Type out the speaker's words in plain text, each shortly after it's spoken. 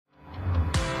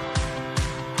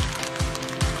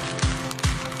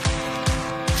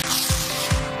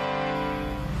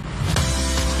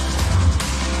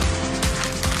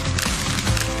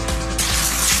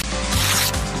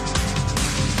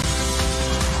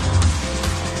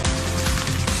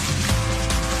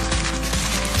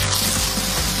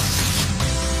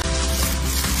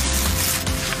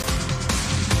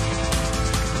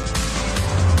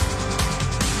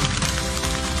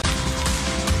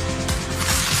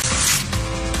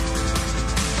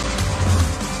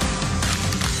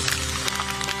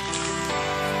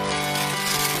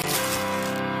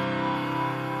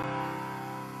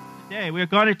Today, we're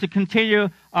going to continue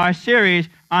our series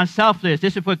on Selfless.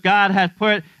 This is what God has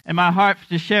put in my heart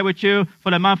to share with you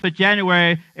for the month of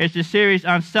January. It's the series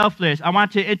on Selfless. I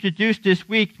want to introduce this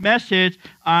week's message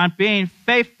on being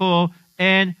faithful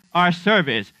in our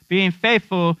service. Being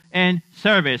faithful in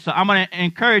service. So I'm going to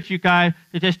encourage you guys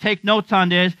to just take notes on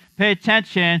this, pay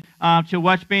attention to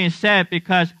what's being said,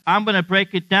 because I'm going to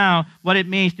break it down, what it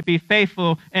means to be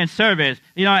faithful in service.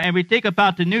 You know, and we think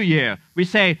about the new year. We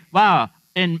say, wow,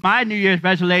 and my New Year's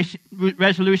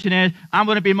resolution is I'm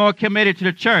going to be more committed to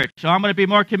the church. So I'm going to be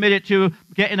more committed to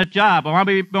getting a job. Or I'm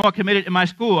going to be more committed in my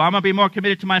school. I'm going to be more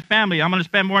committed to my family. I'm going to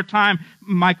spend more time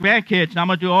with my grandkids. And I'm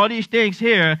going to do all these things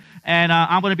here. And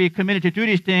I'm going to be committed to do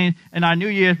these things in our New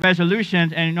Year's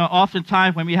resolutions. And, you know,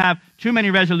 oftentimes when we have too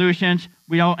many resolutions,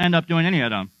 we don't end up doing any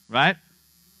of them, right?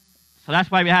 So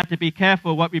that's why we have to be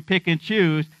careful what we pick and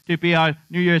choose to be our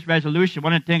New Year's resolution.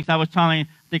 One of the things I was telling,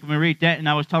 I think Marie Denton,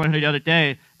 I was telling her the other day,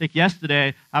 I think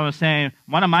yesterday, I was saying,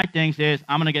 one of my things is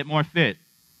I'm going to get more fit.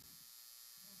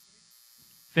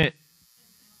 Fit.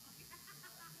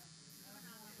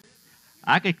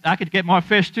 I could get more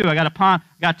fish too. I got a pond.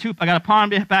 I got a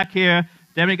pond back here.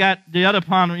 Then we got the other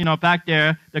pond, you know, back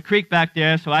there, the creek back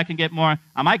there, so I can get more.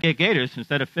 I might get gators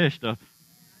instead of fish, though.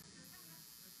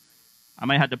 I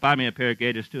might have to buy me a pair of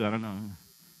gators too. I don't know.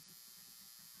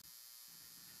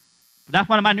 But that's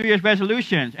one of my New Year's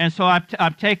resolutions, and so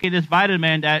I'm taking this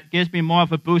vitamin that gives me more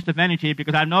of a boost of energy,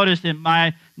 because I've noticed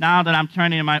now that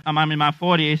I'm in my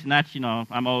 40s, and that's, you know,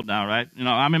 I'm old now, right? You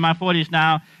know, I'm in my 40s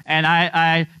now, and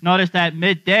I noticed that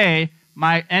midday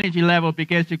my energy level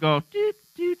begins to go doot,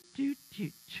 doot, doot,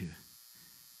 doot, doot.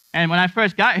 And when I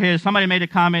first got here, somebody made a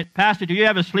comment, Pastor, do you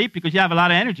ever sleep because you have a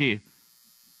lot of energy?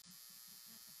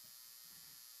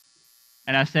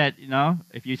 And I said, you know,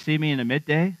 if you see me in the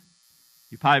midday,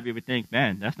 you probably would think,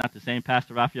 man, that's not the same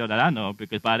Pastor Raphael that I know,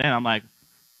 because by then I'm like,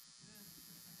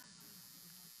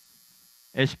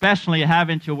 especially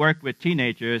having to work with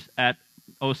teenagers at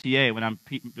OCA when I'm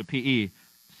the PE,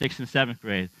 6th and 7th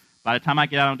grade. By the time I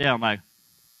get out on there, I'm like,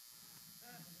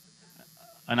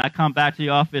 and I come back to the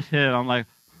office here, I'm like,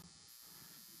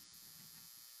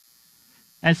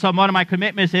 and so one of my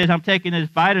commitments is I'm taking this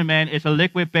vitamin. It's a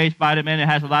liquid-based vitamin. It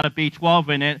has a lot of B12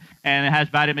 in it, and it has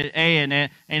vitamin A in it.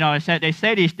 You know, they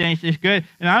say these things is good.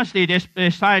 And honestly,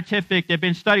 there's scientific. They've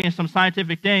been studying some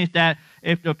scientific things that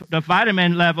if the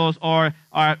vitamin levels or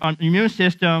our immune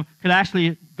system could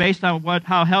actually, based on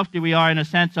how healthy we are in a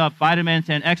sense of vitamins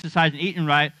and exercise and eating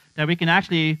right, that we can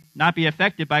actually not be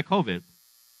affected by COVID.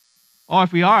 Or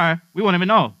if we are, we won't even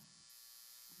know.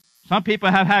 Some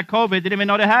people have had COVID, didn't even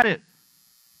know they had it.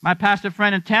 My pastor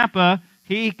friend in Tampa,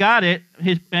 he got it,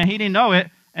 and he didn't know it,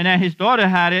 and then his daughter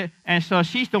had it, and so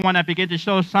she's the one that began to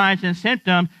show signs and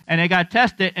symptoms, and they got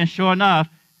tested, and sure enough,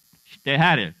 they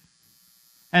had it.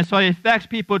 And so it affects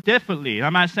people differently.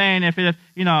 I'm not saying if it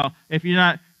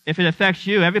affects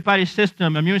you, everybody's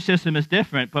immune system is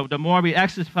different, but the more we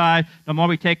exercise, the more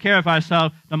we take care of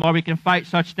ourselves, the more we can fight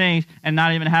such things and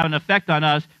not even have an effect on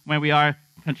us when we are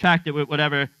contracted with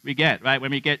whatever we get, right? When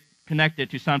we get connected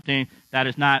to something that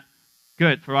is not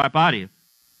good for our body.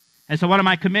 And so one of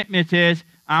my commitments is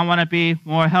I want to be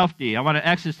more healthy. I want to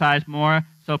exercise more.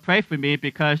 So pray for me,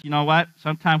 because you know what?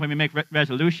 Sometimes when we make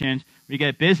resolutions, we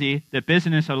get busy. The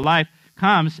busyness of life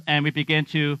comes, and we begin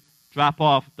to drop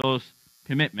off those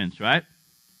commitments, right?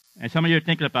 And some of you are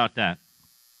thinking about that.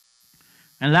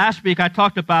 And last week I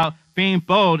talked about being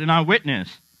bold in our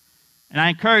witness. And I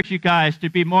encourage you guys to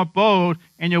be more bold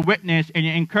in your witness, and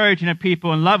you're encouraging the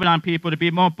people and loving on people to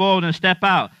be more bold and step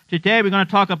out. Today we're going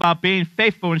to talk about being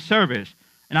faithful in service.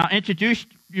 And I'll introduce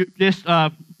this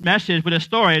message with a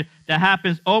story that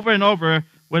happens over and over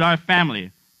with our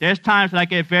family. There's times that I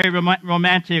get very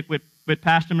romantic with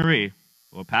Pastor Marie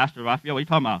or Pastor Raphael. What are you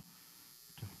talking about?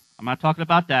 I'm not talking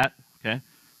about that, okay?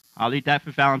 I'll leave that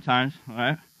for Valentine's, all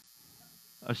right?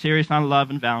 A series on love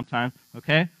and Valentine's,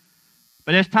 okay?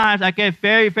 But there's times I get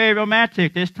very, very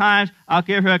romantic. There's times I'll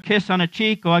give her a kiss on the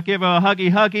cheek, or I'll give her a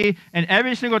huggy, and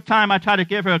every single time I try to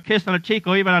give her a kiss on the cheek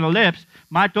or even on the lips,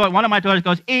 one of my daughters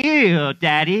goes, ew,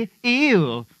 Daddy,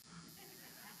 ew.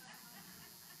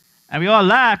 And we all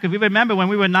laugh, because we remember when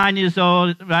we were 9 years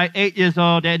old, right, 8 years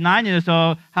old, at 9 years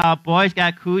old, how boys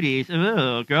got cooties,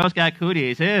 ew, girls got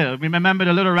cooties, ew. We remember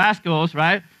the Little Rascals,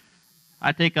 right?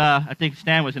 I think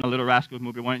Stan was in a Little Rascals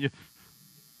movie, weren't you?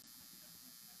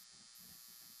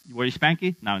 Were you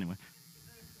Spanky? No, anyway.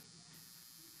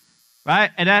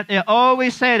 Right? And they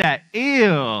always say that.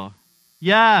 Ew.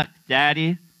 Yuck,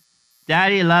 Daddy.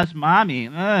 Daddy loves Mommy.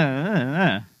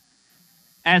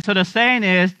 And so the saying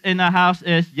is in the house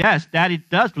is, yes, Daddy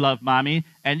does love Mommy,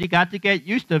 and you got to get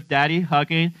used to Daddy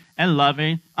hugging and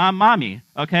loving on mommy,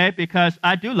 okay? Because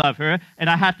I do love her, and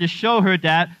I have to show her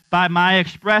that by my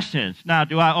expressions. Now,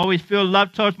 do I always feel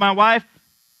love towards my wife?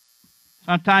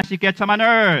 Sometimes she gets on my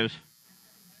nerves.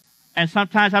 And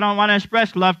sometimes I don't want to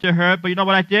express love to her, but you know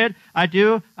what I did?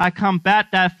 I combat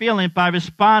that feeling by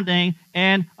responding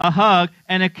in a hug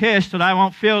and a kiss so that I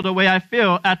won't feel the way I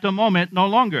feel at the moment no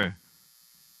longer.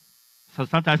 So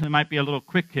sometimes it might be a little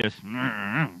quick kiss.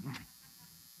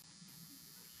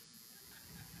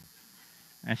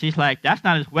 And she's like, that's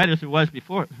not as wet as it was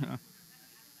before.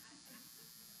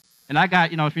 And I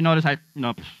got, if you notice,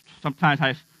 sometimes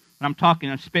when I'm talking,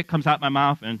 and spit comes out my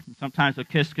mouth, and sometimes the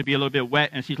kiss could be a little bit wet,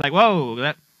 and she's like,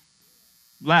 whoa,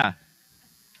 blah.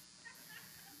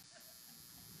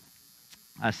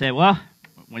 I say, well,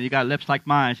 when you got lips like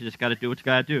mine, you just got to do what you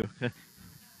got to do.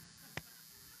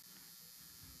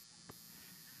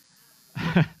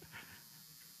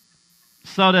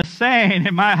 So the saying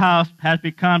in my house has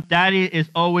become, Daddy is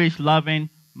always loving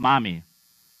mommy.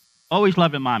 Always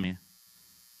loving mommy.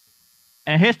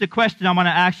 And here's the question I want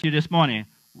to ask you this morning.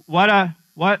 What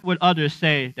would others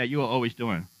say that you are always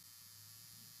doing?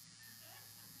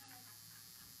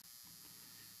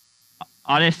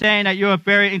 Are they saying that you're a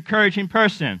very encouraging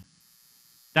person?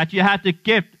 That you have the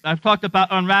gift? I've talked about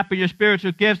unwrapping your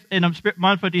spiritual gifts in the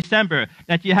month of December.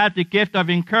 That you have the gift of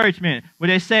encouragement. Would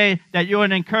they say that you're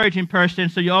an encouraging person,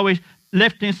 so you're always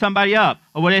lifting somebody up?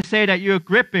 Or would they say that you're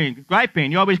griping,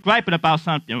 you're always griping about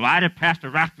something? Why did Pastor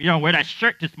Raphael wear that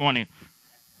shirt this morning?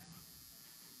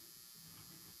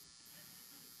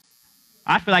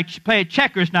 I feel like playing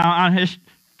checkers now on his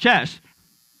chest.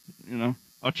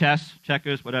 Or chess,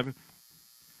 checkers, whatever.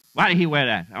 Why did he wear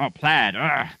that? Oh, plaid.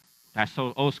 Ugh. That's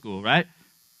so old school, right?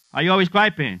 Are you always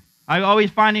griping? Are you always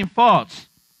finding faults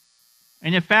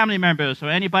in your family members or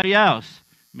anybody else?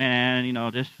 Man,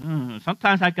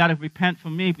 sometimes I got to repent for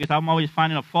me because I'm always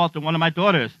finding a fault in one of my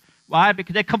daughters. Why?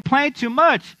 Because they complain too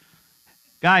much.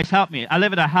 Guys, help me. I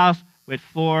live in a house with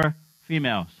 4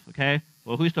 females, okay?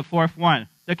 Well, who's the 4th one?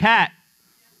 The cat.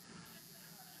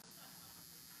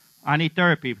 I need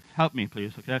therapy. Help me,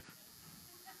 please, okay?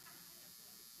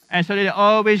 And so they're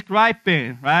always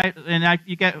griping, right? And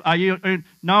are you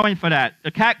knowing for that? The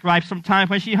cat gripes sometimes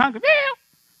when she's hungry. Meow,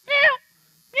 meow,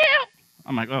 meow.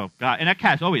 I'm like, oh, God. And that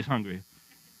cat's always hungry.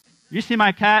 You see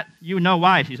my cat, you know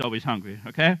why she's always hungry,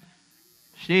 okay?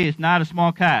 She is not a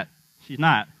small cat. She's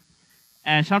not.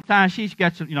 And sometimes she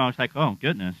gets, it's like, oh,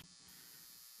 goodness.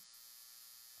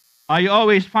 Are you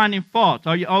always finding faults?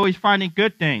 Are you always finding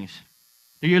good things?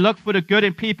 Do you look for the good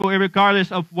in people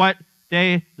regardless of what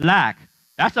they lack?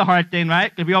 That's a hard thing, right?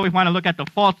 Because we always want to look at the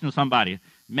faults in somebody.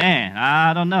 Man,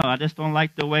 I don't know. I just don't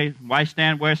like the way why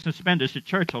Stan wears suspenders to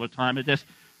church all the time. It just...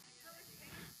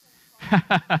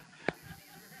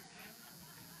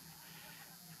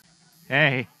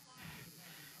 Hey,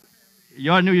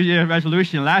 your New Year's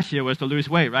resolution last year was to lose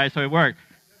weight, right? So it worked.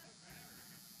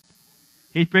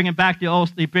 He's bringing back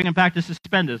the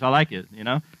suspenders. I like it,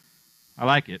 I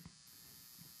like it.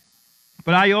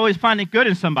 But are you always finding good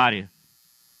in somebody?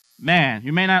 Man,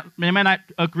 you may not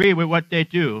agree with what they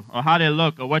do or how they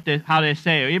look or how they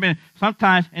say, or even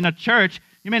sometimes in a church,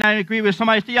 you may not agree with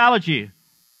somebody's theology. You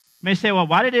may say, well,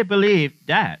 why did they believe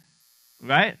that,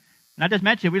 right? And I just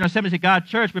mentioned, we're in Assemblies of God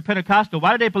Church, we're Pentecostal.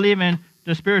 Why do they believe in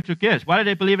the spiritual gifts? Why do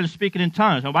they believe in speaking in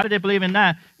tongues? Or why do they believe in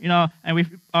that? And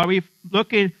are we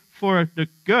looking for the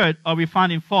good, or are we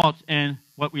finding faults in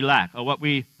what we lack or what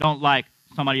we don't like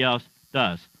somebody else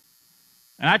does?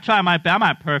 And I try my best. I'm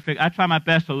not perfect. I try my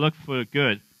best to look for the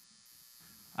good.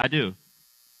 I do.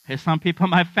 There's some people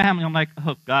in my family, I'm like,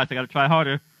 oh, gosh, I got to try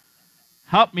harder.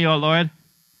 Help me, oh, Lord.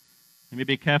 Let me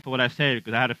be careful what I say,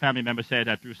 because I had a family member say that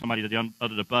I threw somebody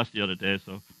under the bus the other day.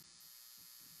 So,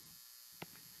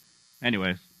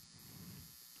 anyways.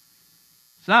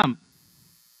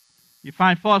 You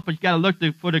find faults, but you got to look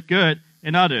for the good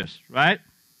in others, right?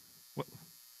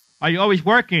 Are you always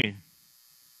working?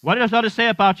 What does others say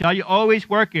about you? Are you always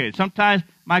working? Sometimes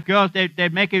my girls, they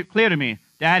make it clear to me,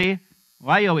 Daddy,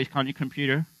 why are you always on your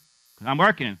computer? Because I'm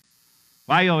working.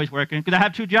 Why are you always working? Because I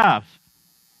have 2 jobs.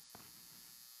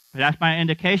 But that's my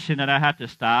indication that I have to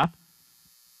stop,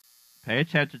 pay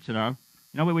attention to them.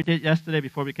 You know what we did yesterday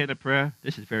before we came to prayer?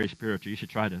 This is very spiritual. You should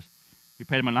try this. We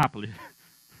played Monopoly.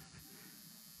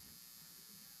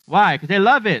 Why? Because they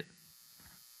love it.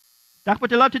 That's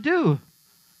what they love to do.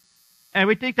 And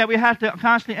we think that we have to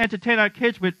constantly entertain our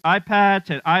kids with iPads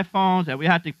and iPhones, and we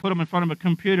have to put them in front of a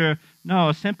computer. No,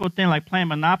 a simple thing like playing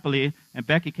Monopoly, and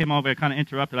Becky came over and kind of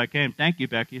interrupted our game. Thank you,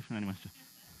 Becky. Anyway,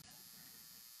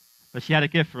 but she had a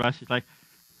gift for us. She's like,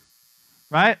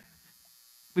 right?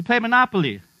 We play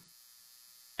Monopoly.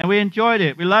 And we enjoyed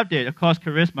it. We loved it. Of course,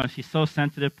 Charisma, she's so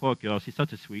sensitive. Poor girl. She's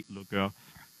such a sweet little girl.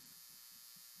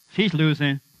 She's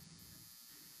losing.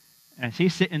 And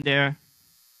she's sitting there.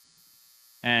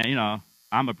 And, you know,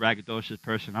 I'm a braggadocious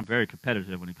person. I'm very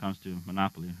competitive when it comes to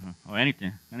Monopoly or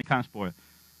anything, any kind of sport.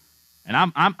 And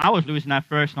I was losing at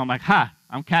first, and I'm like,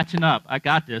 I'm catching up. I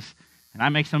got this. And I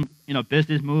make some, you know,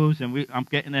 business moves, and I'm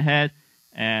getting ahead.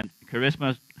 And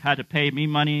Charisma had to pay me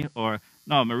money,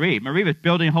 Marie. Marie was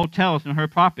building hotels on her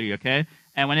property, okay?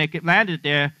 And when it landed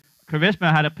there,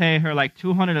 Charisma had to pay her like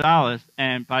 $200.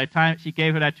 And by the time she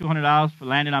gave her that $200 for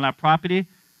landing on our property,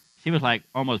 she was like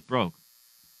almost broke.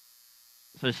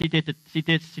 So she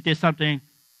did something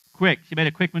quick. She made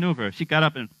a quick maneuver. She got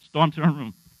up and stormed to her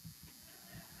room.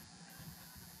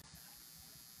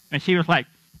 And she was like,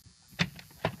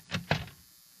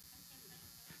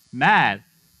 mad.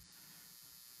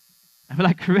 I was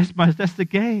like, Charisma, it's just the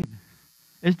game.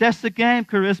 It's just the game,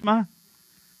 Charisma.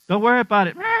 Don't worry about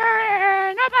it.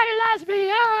 Nobody loves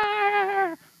me.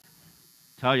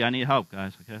 Tell you, I need help,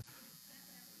 guys, okay?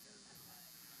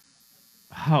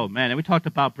 Oh, man, and we talked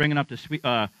about bringing up the sweet,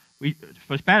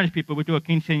 for Spanish people, we do a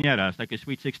quinceañera. It's like a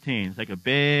sweet 16. It's like a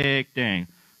big thing.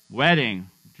 Wedding,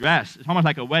 dress. It's almost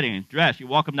like a wedding, dress. You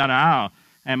walk them down the aisle,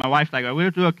 and my wife's like, are we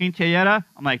going to do a quinceañera?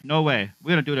 I'm like, no way. We're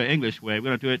going to do it the English way.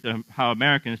 We're going to do it how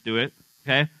Americans do it,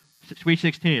 okay? Sweet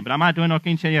 16, but I'm not doing no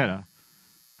quinceañera.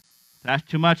 That's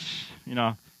too much, you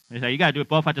know. They say, you got to do it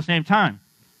both at the same time.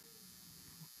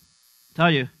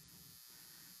 Tell you.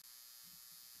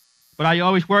 But are you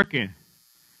always working?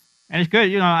 And it's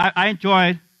good, you know, I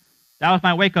enjoyed, that was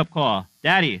my wake-up call.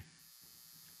 Daddy,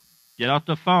 get off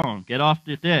the phone, get off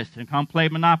this, and come play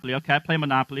Monopoly. Okay, I play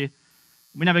Monopoly.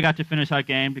 We never got to finish our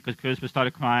game because Christmas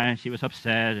started crying. She was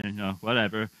upset and, you know,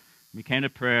 whatever. We came to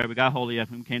prayer. We got holy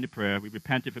after we came to prayer. We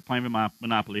repented for playing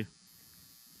Monopoly.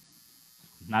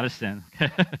 Not a sin.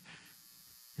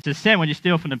 It's a sin when you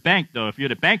steal from the bank, though. If you're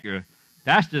the banker,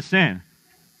 that's the sin.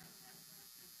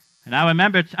 And I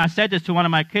remember, I said this to one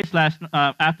of my kids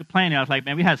after playing it. I was like,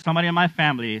 man, we had somebody in my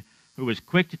family who was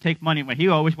quick to take money when he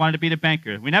always wanted to be the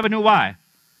banker. We never knew why.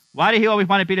 Why did he always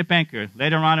want to be the banker?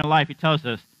 Later on in life, he tells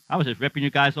us, I was just ripping you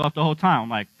guys off the whole time. I'm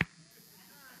like,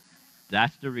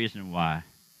 that's the reason why.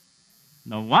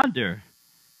 No wonder.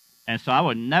 And so I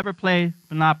would never play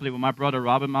Monopoly with my brother,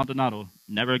 Robert Maldonado.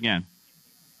 Never again.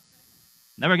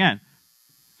 Never again.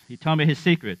 He told me his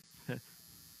secret.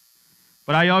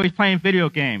 But are you always playing video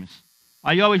games?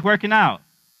 Are you always working out?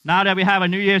 Now that we have a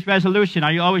New Year's resolution,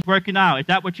 are you always working out? Is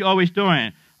that what you're always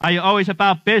doing? Are you always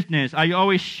about business? Are you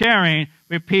always sharing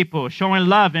with people, showing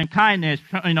love and kindness,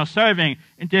 you know, serving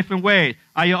in different ways?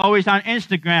 Are you always on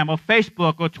Instagram or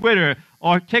Facebook or Twitter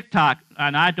or TikTok?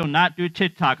 And I do not do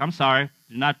TikTok. I'm sorry.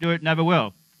 Do not do it. Never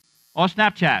will. Or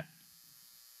Snapchat.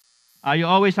 Are you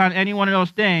always on any one of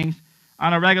those things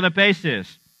on a regular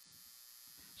basis?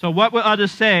 So what will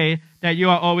others say that you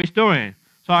are always doing?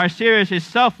 So our series is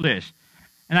Selfless.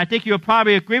 And I think you'll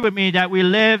probably agree with me that we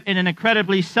live in an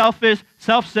incredibly selfish,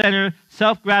 self-centered,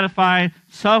 self-gratifying,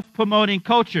 self-promoting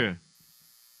culture.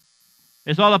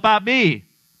 It's all about me.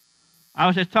 I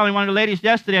was just telling one of the ladies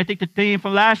yesterday, I think the theme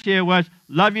from last year was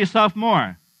love yourself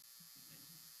more.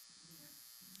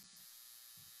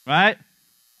 Right?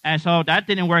 And so that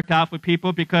didn't work out for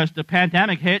people because the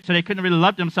pandemic hit, so they couldn't really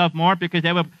love themselves more because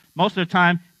they were most of the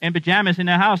time in pajamas in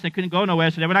their house. They couldn't go nowhere,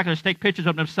 so they were not going to take pictures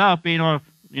of themselves being all,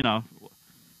 you know.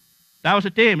 That was the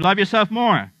theme, love yourself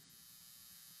more.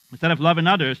 Instead of loving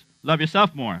others, love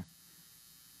yourself more.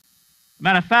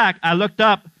 Matter of fact, I looked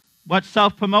up what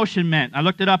self-promotion meant. I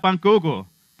looked it up on Google.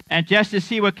 And just to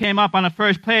see what came up on the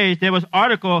first page, there was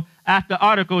article after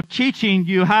article teaching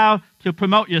you how to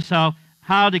promote yourself,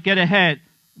 how to get ahead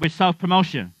with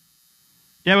self-promotion.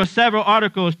 There were several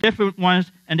articles, different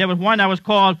ones, and there was one that was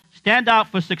called Stand Out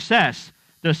for Success,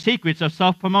 The Secrets of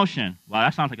Self-Promotion. Wow,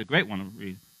 that sounds like a great one to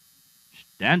read.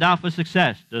 Stand Out for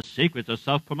Success, The Secrets of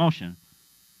Self-Promotion.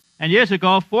 And years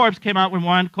ago, Forbes came out with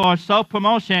one called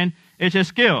Self-Promotion is a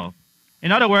Skill.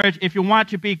 In other words, if you want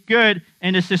to be good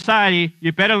in this society,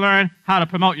 you better learn how to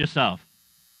promote yourself.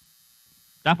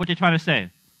 That's what they're trying to say.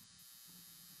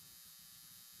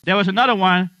 There was another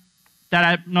one that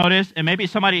I noticed, and maybe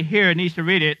somebody here needs to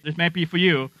read it. This may be for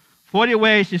you. 40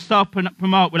 ways to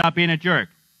self-promote without being a jerk.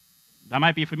 That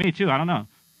might be for me, too. I don't know.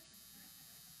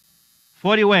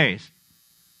 40 ways.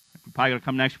 I'm probably going to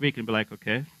come next week and be like,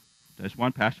 okay, there's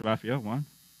one, Pastor Raphael. 1,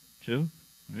 2,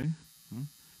 3.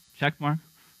 Check mark.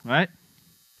 Right?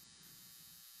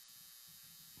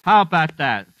 How about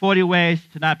that? 40 ways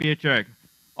to not be a jerk.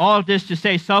 All of this to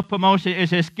say self-promotion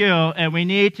is a skill, and we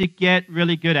need to get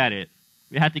really good at it.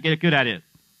 We have to get good at it.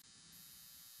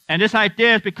 And this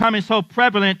idea is becoming so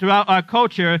prevalent throughout our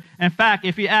culture. In fact,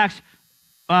 if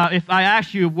I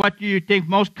ask you, what do you think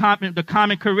the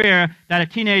common career that a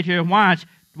teenager wants,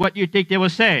 what do you think they will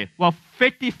say? Well,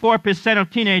 54% of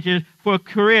teenagers for a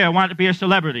career want to be a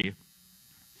celebrity.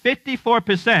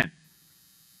 54%.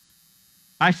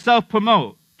 I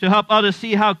self-promote to help others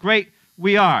see how great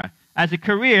we are. As a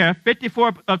career,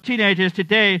 54% of teenagers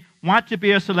today want to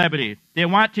be a celebrity. They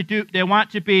want to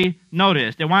be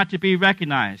noticed. They want to be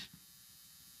recognized.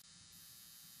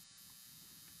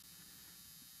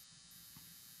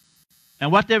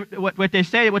 And what they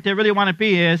say, what they really want to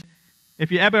be is,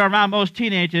 if you're ever around most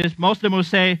teenagers, most of them will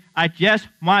say, I just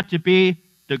want to be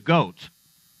the GOAT.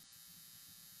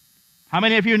 How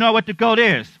many of you know what the GOAT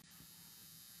is?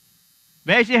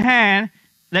 Raise your hand.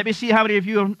 Let me see how many of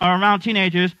you are around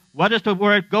teenagers. What does the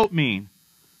word GOAT mean?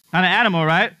 Kind of animal,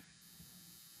 right?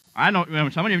 I don't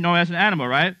remember. Some of you know it as an animal,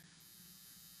 right?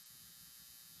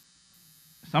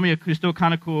 Some of you are still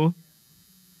kind of cool.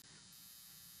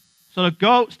 So the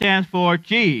GOAT stands for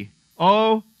G-O-A-T.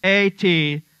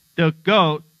 The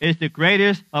GOAT is the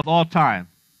greatest of all time.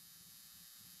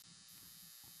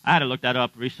 I had to look that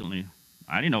up recently.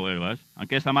 I didn't know what it was. I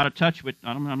guess I'm out of touch with,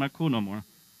 I'm not cool no more.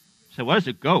 So what is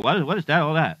a GOAT? What is that,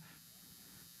 all that?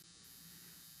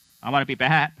 I want to be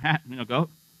bad, GOAT.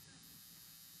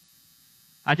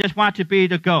 I just want to be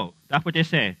the GOAT. That's what they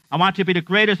say. I want to be the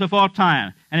greatest of all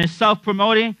time. And it's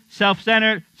self-promoting,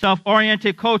 self-centered,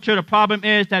 self-oriented culture. The problem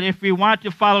is that if we want to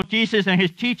follow Jesus and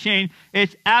his teaching,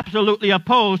 it's absolutely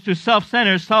opposed to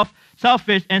self-centered,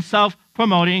 selfish, and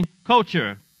self-promoting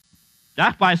culture.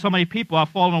 That's why so many people are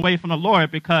falling away from the Lord,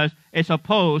 because it's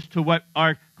opposed to what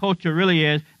our culture really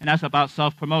is, and that's about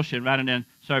self-promotion rather than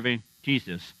serving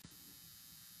Jesus.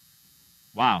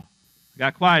 Wow.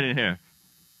 Got quiet in here.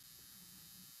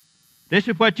 This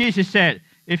is what Jesus said.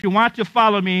 If you want to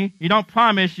follow me, you don't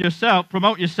promote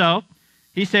yourself.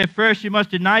 He said, first you must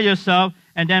deny yourself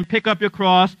and then pick up your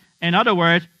cross. In other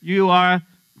words, you are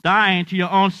dying to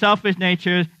your own selfish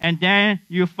natures, and then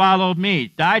you follow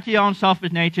me. Die to your own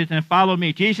selfish natures and follow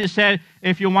me. Jesus said,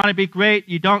 if you want to be great,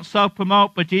 you don't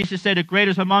self-promote, but Jesus said, the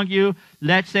greatest among you,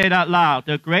 let's say it out loud,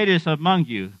 the greatest among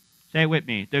you, say it with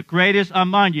me, the greatest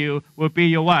among you will be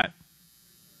your what?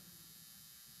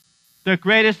 The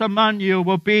greatest among you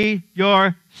will be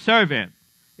your servant.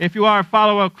 If you are a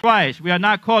follower of Christ, we are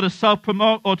not called to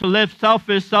self-promote or to live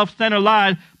selfish, self-centered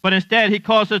lives, but instead he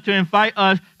calls us to invite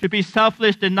us to be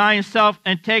selfless, denying self,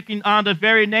 and taking on the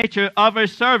very nature of a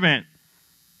servant.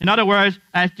 In other words,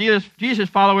 as Jesus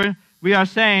followers, we are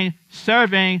saying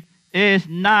serving is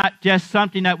not just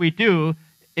something that we do,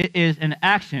 it is an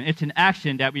action. It's an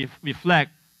action that we reflect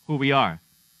who we are,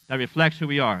 that reflects who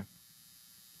we are.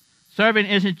 Serving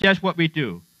isn't just what we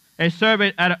do. A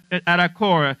servant at our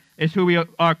core is who we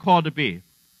are called to be.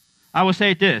 I will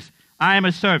say this. I am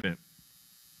a servant.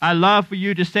 I love for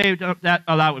you to say that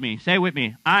aloud with me. Say it with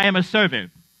me. I am a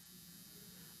servant.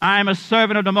 I am a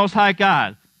servant of the Most High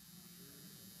God.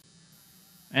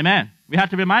 Amen. We have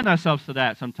to remind ourselves of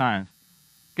that sometimes.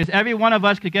 Because every one of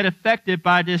us could get affected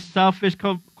by this selfish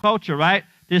culture, right?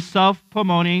 This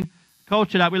self-promoting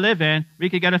culture that we live in. We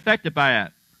could get affected by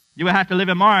it. You would have to live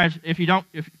in Mars if you do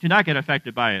not get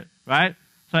affected by it, right?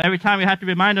 So every time we have to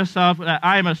remind ourselves that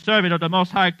I am a servant of the Most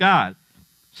High God.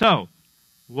 So,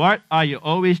 what are you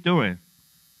always doing?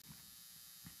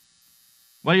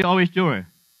 What are you always doing?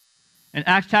 In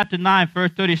Acts chapter 9,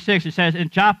 verse 36, it says, in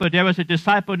Joppa there was a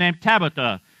disciple named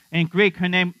Tabitha. In Greek, her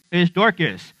name is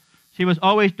Dorcas. She was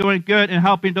always doing good and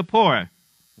helping the poor.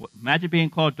 Imagine being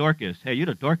called Dorcas. Hey, you're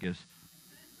the Dorcas.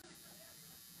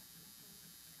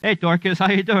 Hey, Dorcas,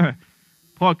 how you doing?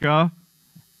 Poor girl.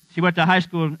 She went to high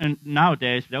school, and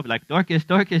nowadays they'll be like, Dorcas,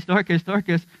 Dorcas, Dorcas,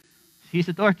 Dorcas. She's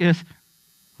a Dorcas.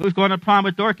 Who's going to prom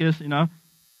with Dorcas, you know?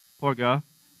 Poor girl.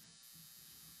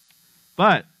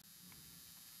 But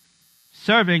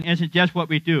serving isn't just what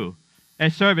we do.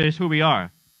 And serving is who we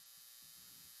are.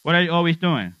 What are you always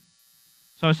doing?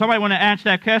 So if somebody want to answer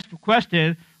that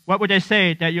question, what would they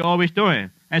say that you're always doing?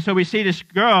 And so we see this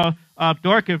girl,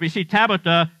 Dorcas, we see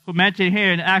Tabitha, who mentioned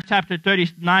here in Acts chapter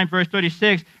 39, verse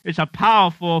 36. It's a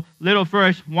powerful little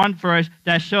verse, one verse,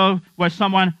 that shows what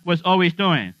someone was always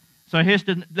doing. So here's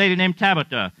the lady named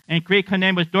Tabitha. In Greek, her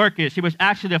name was Dorcas. She was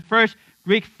actually the first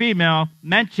Greek female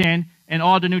mentioned in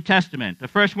all the New Testament. The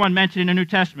first one mentioned in the New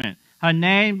Testament. Her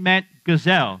name meant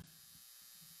gazelle.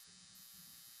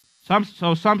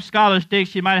 So some scholars think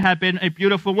she might have been a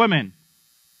beautiful woman.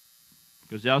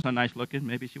 Gazelles are nice looking.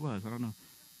 Maybe she was. I don't know.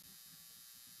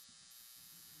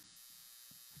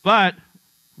 But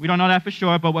we don't know that for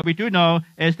sure. But what we do know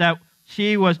is that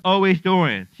she was always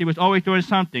doing. She was always doing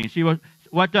something. She was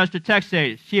what does the text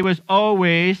say? She was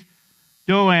always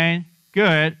doing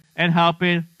good and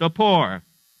helping the poor.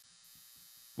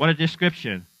 What a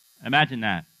description. Imagine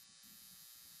that.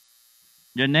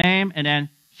 Your name, and then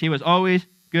she was always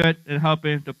good and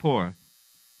helping the poor.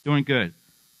 Doing good.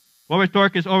 What was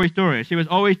Dorcas always doing? She was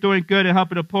always doing good and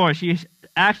helping the poor. She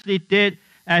actually did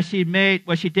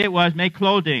what she did was make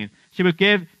clothing. She would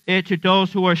give it to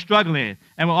those who were struggling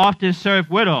and would often serve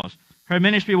widows. Her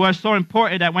ministry was so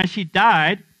important that when she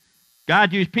died,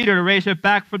 God used Peter to raise her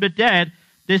back from the dead.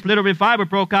 This little revival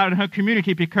broke out in her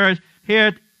community because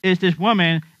here is this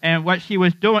woman, and what she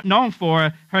was known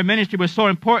for, her ministry was so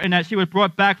important that she was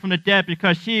brought back from the dead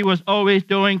because she was always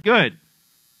doing good.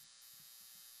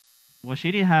 Well,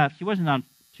 she didn't have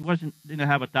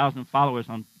 1,000 followers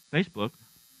on Facebook,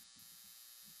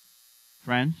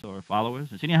 friends or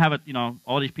followers, and she didn't have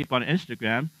all these people on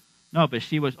Instagram. No, but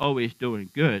she was always doing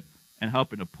good and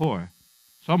helping the poor.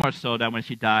 So much so that when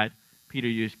she died,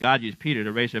 God used Peter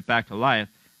to raise her back to life,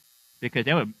 because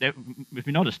if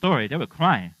you know the story, they were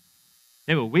crying.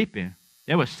 They were weeping.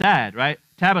 They were sad, right?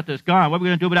 Tabitha's gone. What are we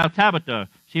going to do without Tabitha?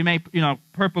 She made,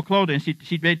 purple clothing. She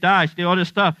died. She did all this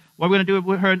stuff. What are we going to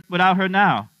do without her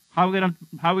now? How are we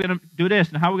going to do this?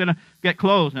 And how are we going to get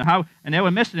clothes? And they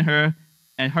were missing her,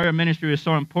 and her ministry was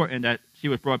so important that she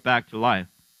was brought back to life.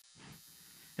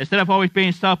 Instead of always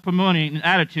being self-promoting in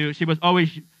attitude, she was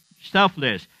always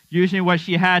selfless, using what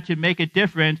she had to make a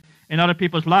difference in other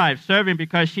people's lives, serving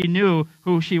because she knew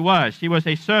who she was. She was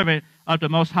a servant of the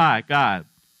Most High God.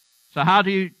 So how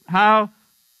do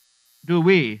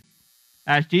we,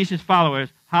 as Jesus followers,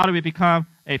 how do we become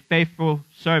a faithful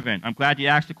servant? I'm glad you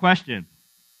asked the question.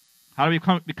 How do we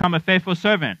become a faithful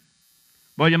servant?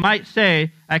 Well, you might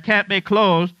say, I can't make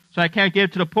clothes, so I can't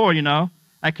give to the poor,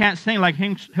 I can't sing like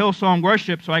Hillsong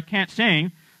worship, so I can't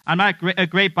sing. I'm not a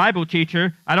great Bible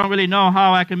teacher. I don't really know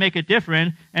how I can make a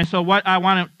difference. And so what I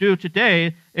want to do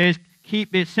today is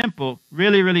keep it simple,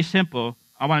 really, really simple.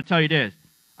 I want to tell you this.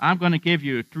 I'm going to give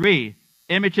you 3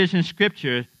 images in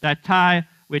Scripture that tie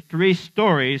with 3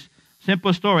 stories,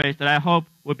 simple stories that I hope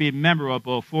will be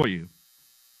memorable for you.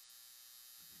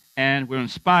 And will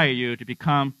inspire you to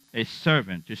become a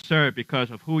servant, to serve because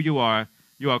of who you are.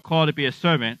 You are called to be a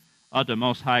servant of the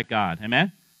Most High God.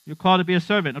 Amen? You're called to be a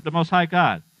servant of the Most High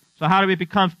God. So how do we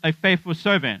become a faithful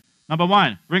servant? Number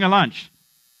 1, bring a lunch.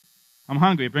 I'm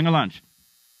hungry. Bring a lunch.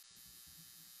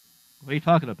 What are you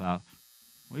talking about?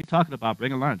 What are you talking about?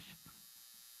 Bring a lunch.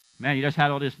 Man, you just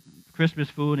had all this Christmas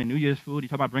food and New Year's food. You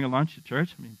talking about bring a lunch to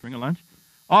church? Bring a lunch.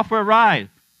 Offer a ride.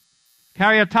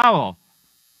 Carry a towel.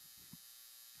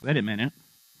 Wait a minute.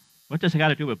 What does it got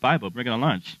to do with Bible? Bringing a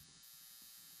lunch.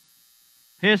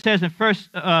 Here it says in 1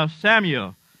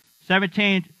 Samuel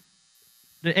 17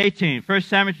 to 18. 1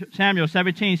 Samuel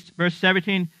 17, verse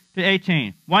 17 to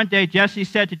 18. One day Jesse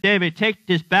said to David, take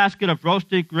this basket of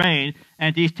roasted grain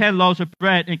and these 10 loaves of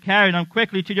bread and carry them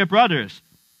quickly to your brothers.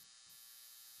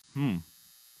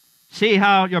 See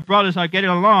how your brothers are getting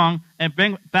along and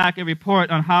bring back a report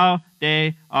on how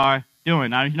they are doing.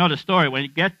 Now, you know the story. When you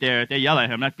get there, they yell at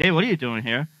him, like, David, what are you doing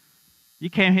here? You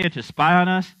came here to spy on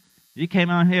us? You came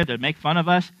out here to make fun of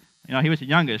us? He was the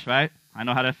youngest, right? I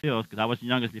know how that feels because I was the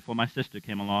youngest before my sister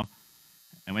came along.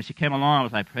 And when she came along, I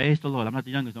was like, praise the Lord, I'm not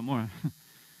the youngest no more.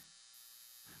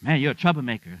 Man, you're a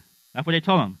troublemaker. That's what they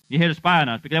told him. You're here to spy on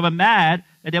us. Because they were mad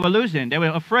that they were losing. They were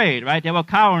afraid, right? They were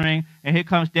cowering. And here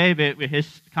comes David with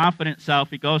his confident self.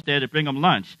 He goes there to bring them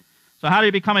lunch. So how do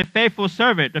you become a faithful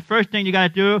servant? The first thing you got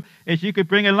to do is you could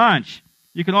bring a lunch.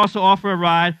 You can also offer a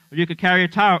ride, or you could carry a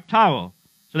towel.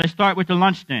 So let's start with the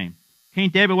lunch thing. King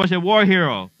David was a war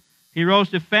hero. He rose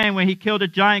to fame when he killed the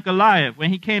giant Goliath. When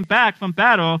he came back from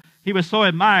battle, he was so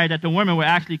admired that the women would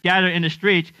actually gather in the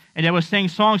streets, and they would sing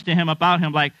songs to him about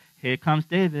him like, here comes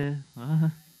David.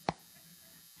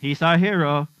 He's our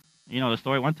hero. You know the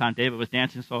story, one time David was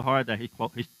dancing so hard that his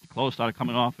clothes started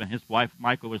coming off, and his wife,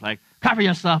 Michal, was like, cover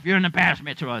yourself, you're an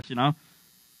embarrassment to us,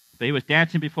 But he was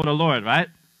dancing before the Lord, right?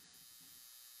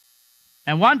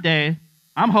 And one day,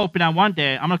 I'm hoping that one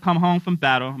day I'm going to come home from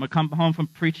battle, I'm going to come home from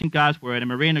preaching God's word, and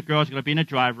Marie and the girls are going to be in the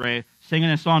driveway singing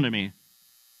a song to me.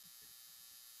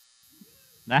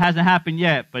 That hasn't happened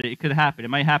yet, but it could happen. It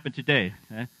might happen today.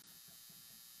 Okay?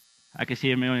 I can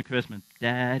see him on Christmas.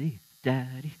 Daddy,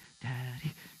 daddy,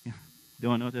 daddy.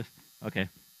 Doing all this? Okay.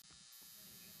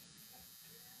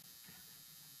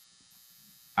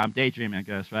 I'm daydreaming, I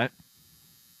guess, right?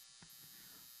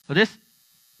 So this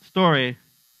story,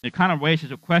 it kind of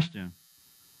raises a question.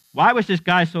 Why was this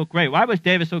guy so great? Why was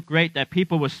David so great that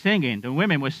people were singing, the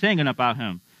women were singing about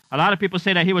him? A lot of people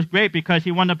say that he was great because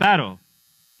he won the battle.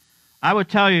 I would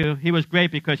tell you he was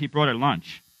great because he brought her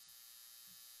lunch.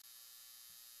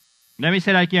 Let me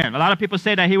say that again. A lot of people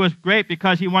say that he was great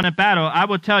because he won a battle. I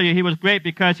will tell you he was great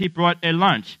because he brought a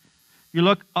lunch. You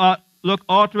look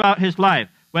all throughout his life,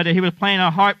 whether he was playing a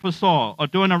harp for Saul or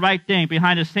doing the right thing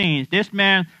behind the scenes. This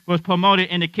man was promoted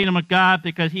in the kingdom of God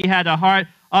because he had the heart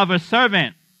of a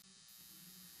servant.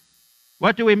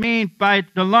 What do we mean by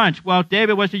the lunch? Well,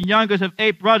 David was the youngest of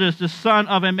 8 brothers, the son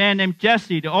of a man named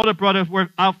Jesse. The older brothers were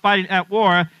out fighting at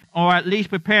war, or at least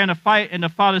preparing to fight, and the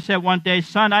father said one day,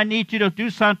 son, I need you to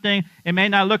do something. It may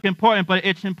not look important, but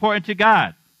it's important to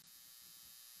God.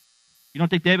 You don't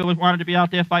think David wanted to be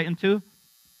out there fighting too?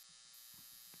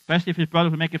 Especially if his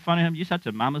brothers were making fun of him. You're such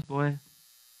a mama's boy.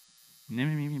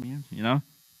 You know?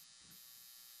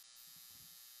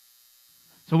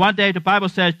 So one day, the Bible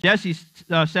says, Jesse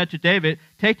said to David,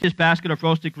 take this basket of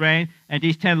roasted grain and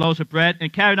these 10 loaves of bread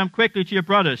and carry them quickly to your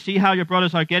brothers. See how your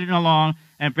brothers are getting along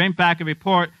and bring back a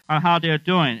report on how they are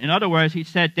doing. In other words, he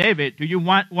said, David, do you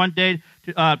want to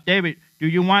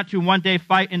one day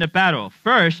fight in the battle?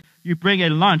 First, you bring a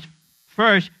lunch.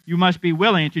 First, you must be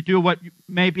willing to do what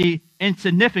may be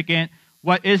insignificant,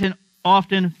 what isn't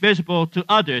often visible to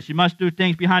others. You must do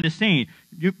things behind the scenes.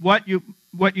 What you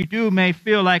do may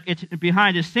feel like it's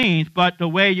behind the scenes, but the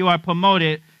way you are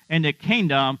promoted in the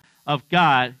kingdom of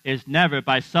God is never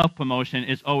by self-promotion.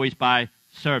 It's always by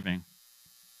serving.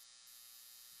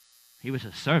 He was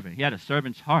a servant. He had a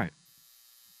servant's heart.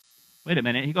 Wait a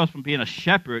minute. He goes from being a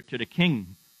shepherd to the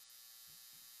king.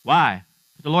 Why?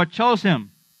 Because the Lord chose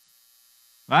him.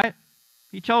 Right?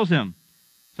 He chose him.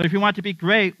 So if you want to be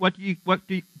great, what do you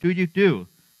do?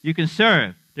 You can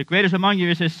serve. The greatest among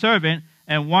you is his servant,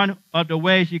 and one of the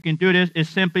ways you can do this is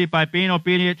simply by being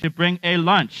obedient to bring a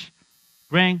lunch.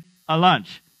 Bring a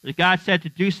lunch. If God said to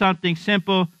do something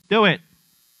simple, do it.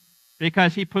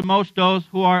 Because he promotes those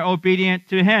who are obedient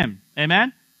to him.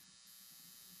 Amen?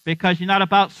 Because you're not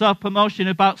about self-promotion,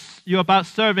 you're about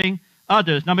serving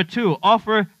others. Number 2,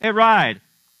 offer a ride.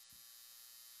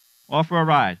 Offer a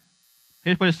ride.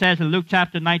 Here's what it says in Luke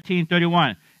chapter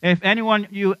 19:31. If anyone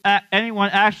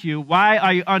asks you, why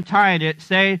are you untying it,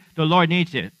 say, the Lord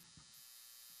needs it.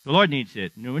 The Lord needs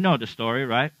it. We know the story,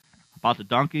 right? About the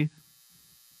donkey.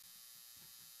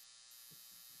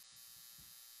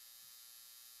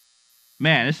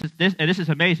 Man, this is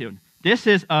amazing. This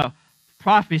is a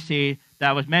prophecy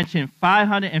that was mentioned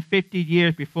 550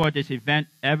 years before this event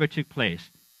ever took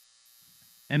place.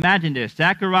 Imagine this.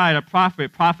 Zechariah, the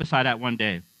prophet, prophesied that one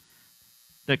day.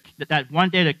 That one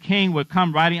day the king would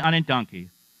come riding on a donkey.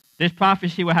 This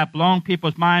prophecy would have blown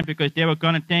people's mind because they were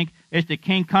going to think, is the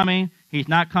king coming? He's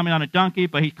not coming on a donkey,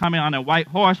 but he's coming on a white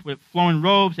horse with flowing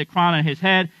robes, a crown on his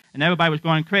head, and everybody was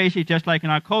going crazy. Just like in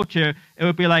our culture, it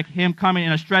would be like him coming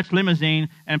in a stretched limousine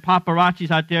and paparazzis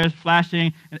out there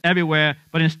flashing everywhere.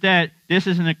 But instead, this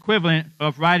is an equivalent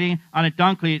of riding on a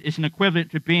donkey. It's an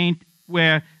equivalent to being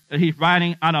where he's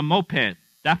riding on a moped.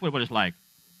 That's what it's like.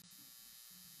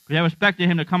 They were expecting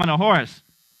him to come on a horse.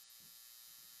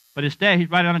 But instead, he's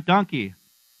riding on a donkey.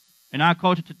 In our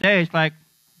culture today, it's like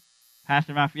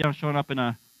passing around, showing up in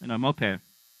a moped.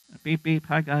 Beep, beep,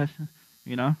 hi guys,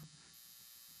 you know.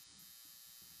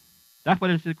 That's what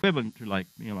it's equivalent to like.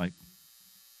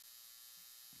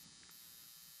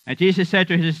 And Jesus said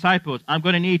to his disciples, I'm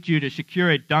going to need you to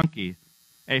secure a donkey.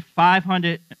 A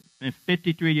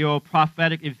 553-year-old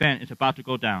prophetic event is about to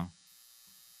go down.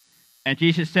 And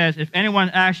Jesus says, if anyone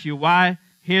asks you why,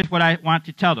 here's what I want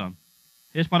to tell them.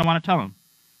 Here's what I want to tell them.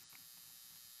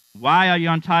 Why are you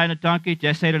untying a donkey?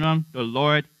 Just say to them, the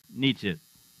Lord needs it.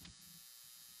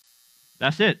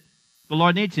 That's it. The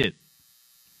Lord needs it.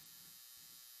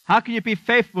 How can you be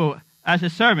faithful as a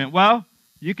servant? Well,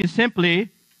 you can simply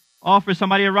offer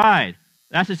somebody a ride.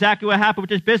 That's exactly what happened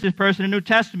with this business person in the New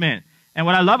Testament. And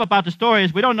what I love about the story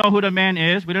is we don't know who the man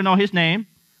is. We don't know his name.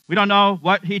 We don't know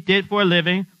what he did for a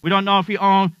living. We don't know if he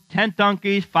owned 10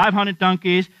 donkeys, 500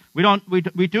 donkeys. We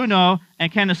do know and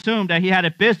can assume that he had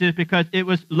a business because it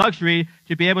was luxury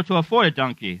to be able to afford a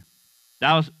donkey.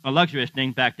 That was a luxurious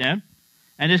thing back then.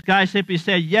 And this guy simply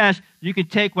said, yes, you can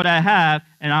take what I have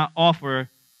and I'll offer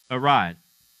a ride.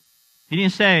 He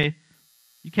didn't say,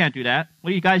 you can't do that.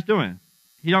 What are you guys doing?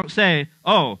 He don't say,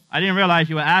 oh, I didn't realize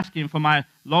you were asking for my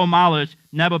low mileage,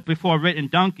 never before ridden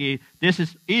donkey. This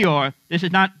is Eeyore. This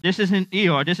isn't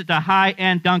Eeyore. This is the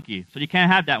high-end donkey. So you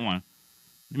can't have that one.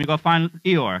 Let me go find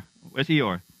Eeyore. Where's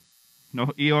Eeyore? You know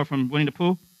Eeyore from Winnie the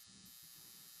Pooh?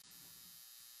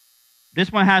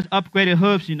 This one has upgraded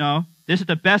hooves, you know. This is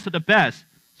the best of the best.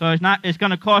 So it's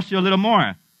going to cost you a little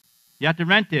more. You have to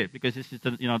rent it because this is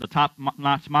the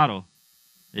top-notch model.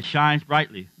 It shines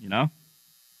brightly, you know.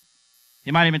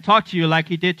 He might even talk to you like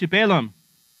he did to Balaam.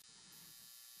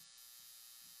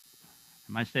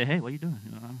 He might say, hey, what are you doing?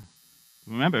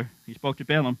 Remember, he spoke to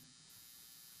Balaam.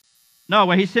 No,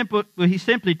 what he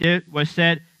simply did was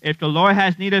said, if the Lord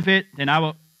has need of it, then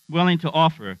I'm willing to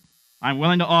offer. I'm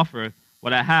willing to offer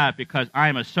what I have because I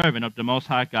am a servant of the Most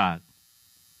High God.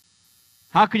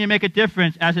 How can you make a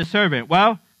difference as a servant?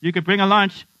 Well, you could bring a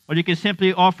lunch, or you can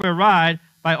simply offer a ride.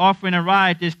 By offering a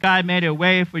ride, this guy made a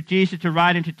way for Jesus to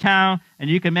ride into town, and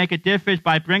you can make a difference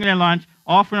by bringing a lunch,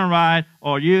 offering a ride,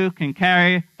 or you can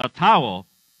carry a towel.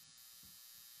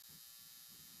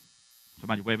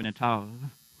 Somebody waving a towel.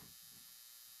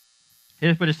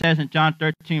 Here's what it says in John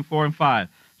 13:4-5.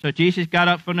 So Jesus got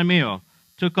up from the meal,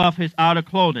 took off his outer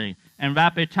clothing, and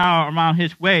wrapped a towel around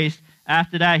his waist.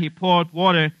 After that, he poured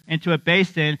water into a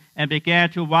basin and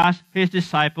began to wash his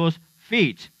disciples'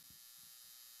 feet.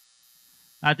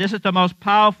 Now, this is the most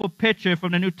powerful picture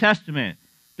from the New Testament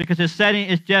because the setting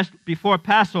is just before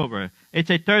Passover.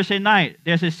 It's a Thursday night.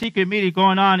 There's a secret meeting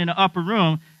going on in the upper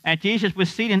room, and Jesus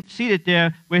was seated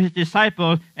there with his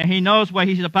disciples, and he knows what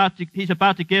he's about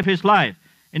to give his life.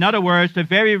 In other words, the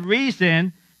very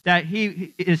reason that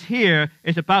he is here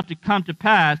is about to come to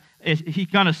pass. He's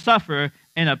going to suffer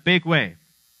in a big way.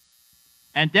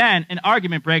 And then an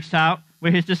argument breaks out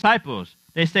with his disciples.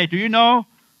 They say, do you know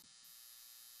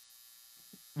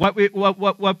what we're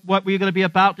going to be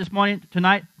about this morning,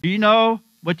 tonight? Do you know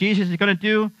what Jesus is going to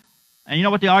do? And you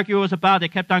know what the argument was about? They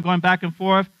kept on going back and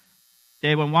forth.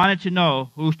 They wanted to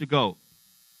know who's the GOAT.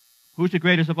 Who's the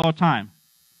greatest of all time?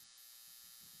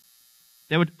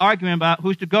 They were arguing about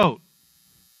who's the GOAT.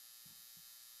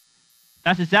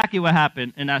 That's exactly what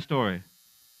happened in that story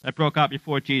that broke out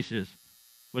before Jesus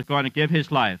was going to give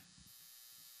his life.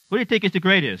 Who do you think is the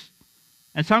greatest?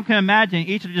 And some can imagine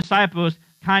each of the disciples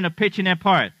kind of pitching their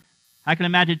part. I can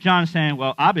imagine John saying,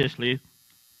 well, obviously,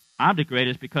 I'm the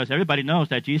greatest because everybody knows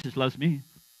that Jesus loves me.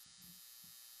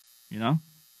 You know?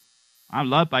 I'm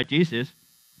loved by Jesus.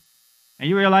 And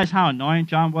you realize how annoying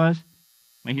John was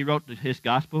when he wrote his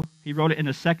gospel? He wrote it in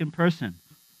the second person.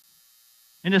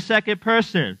 In the second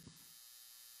person.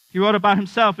 He wrote about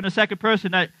himself in the second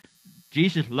person that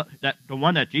the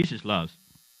one that Jesus loves.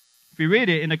 If you read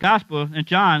it in the gospel, in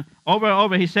John, over and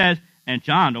over he says, and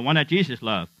John, the one that Jesus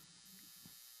loved.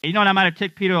 And you know that might have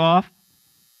ticked Peter off?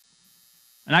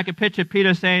 And I can picture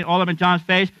Peter saying all up in John's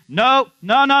face, no.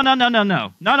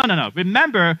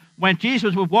 Remember when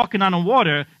Jesus was walking on the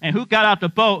water and who got out the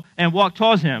boat and walked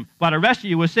towards him while the rest of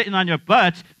you were sitting on your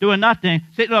butts doing nothing,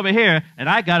 sitting over here, and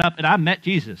I got up and I met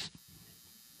Jesus.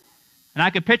 And I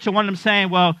could picture one of them saying,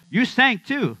 well, you sank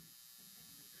too.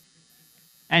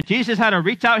 And Jesus had to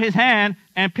reach out his hand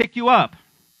and pick you up.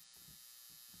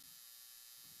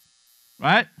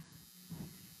 Right?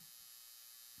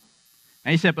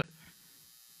 And he said, but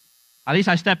at least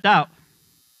I stepped out.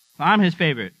 So I'm his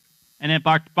favorite. And then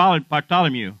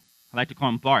Bartholomew, I like to call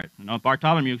him Bart. You know,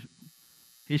 Bartholomew,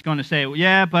 he's going to say, well,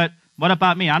 yeah, but what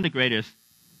about me? I'm the greatest.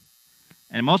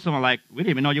 And most of them are like, we didn't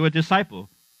even know you were a disciple.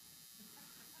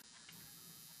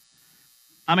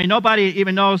 I mean, nobody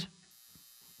even knows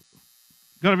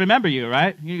going to remember you,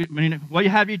 right? What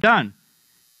have you done?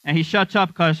 And he shuts up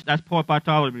because that's poor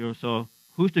Bartholomew. So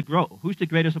who's the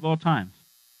greatest of all times?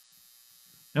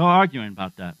 They're all arguing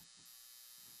about that.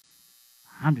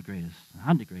 I'm the greatest.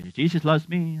 I'm the greatest. Jesus loves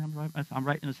me. I'm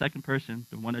right in the second person,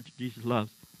 the one that Jesus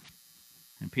loves.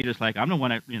 And Peter's like, I'm the one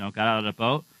that got out of the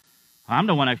boat. I'm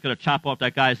the one that's going to chop off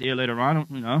that guy's ear later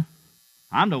on.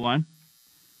 I'm the one.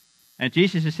 And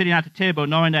Jesus is sitting at the table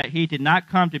knowing that he did not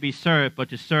come to be served, but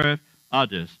to serve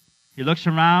others. He looks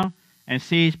around and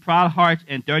sees proud hearts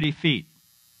and dirty feet.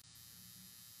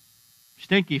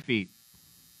 Stinky feet.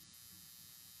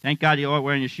 Thank God you are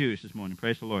wearing your shoes this morning.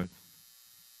 Praise the Lord.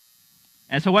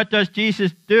 And so what does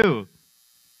Jesus do?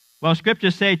 Well,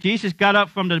 scriptures say Jesus got up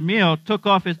from the meal, took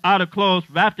off his outer clothes,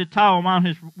 wrapped a towel around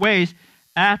his waist.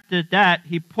 After that,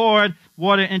 he poured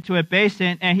water into a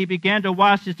basin, and he began to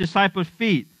wash his disciples'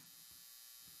 feet.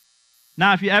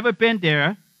 Now, if you ever been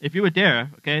there, if you were there,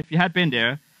 okay, if you had been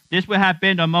there, this would have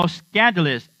been the most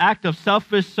scandalous act of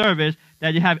selfless service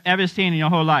that you have ever seen in your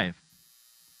whole life.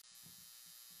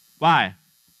 Why?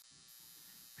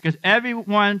 Because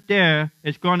everyone there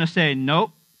is going to say,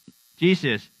 nope,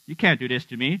 Jesus, you can't do this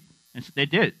to me. And they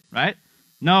did, right?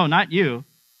 No, not you,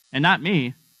 and not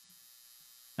me.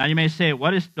 Now you may say,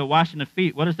 what is the washing of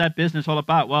feet? What is that business all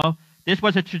about? Well, this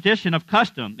was a tradition of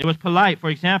custom. It was polite. For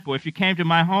example, if you came to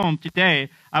my home today,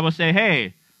 I will say,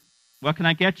 hey, what can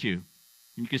I get you?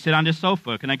 You can sit on this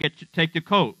sofa. Can I take your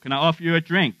coat? Can I offer you a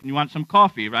drink? You want some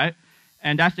coffee, right?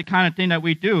 And that's the kind of thing that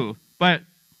we do. But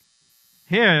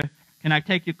here, can I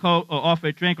take your coat or offer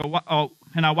a drink or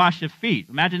can I wash your feet?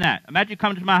 Imagine that. Imagine you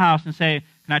come to my house and say,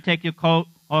 can I take your coat,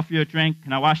 offer you a drink?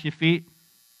 Can I wash your feet?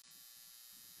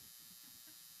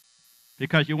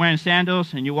 because you're wearing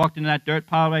sandals and you walked in that dirt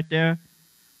pile right there.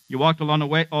 You walked along the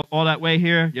way, all that way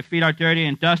here. Your feet are dirty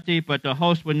and dusty, but the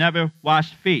host would never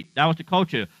wash feet. That was the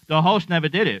culture. The host never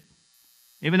did it.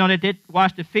 Even though they did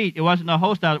wash the feet, it wasn't the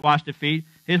host that washed the feet.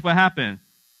 Here's what happened.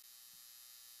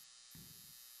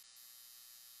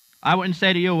 I wouldn't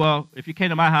say to you, well, if you came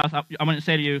to my house, I wouldn't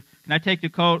say to you, can I take your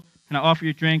coat? Can I offer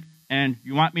you a drink? And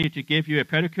you want me to give you a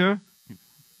pedicure?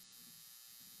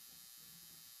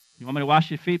 You want me to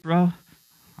wash your feet, bro?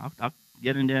 I'll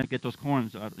get in there and get those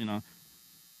corns, you know.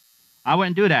 I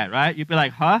wouldn't do that, right? You'd be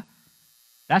like, huh?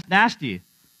 That's nasty.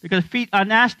 Because feet are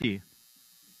nasty.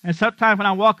 And sometimes when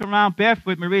I walk around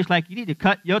barefoot, Marie's like, you need to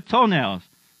cut your toenails.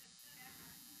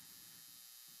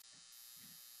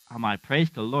 I'm like, praise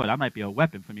the Lord. That might be a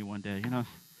weapon for me one day, you know.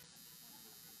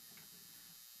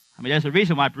 I mean, there's a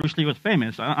reason why Bruce Lee was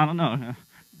famous. I don't know.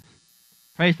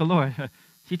 Praise the Lord.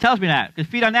 She tells me that, because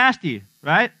feet are nasty,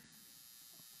 right?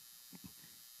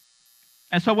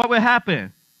 And so what would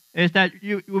happen is that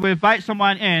you would invite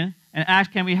someone in and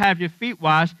ask, can we have your feet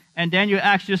washed? And then you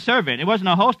ask your servant. It wasn't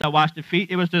a host that washed the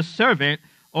feet. It was the servant,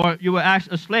 or you would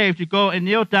ask a slave to go and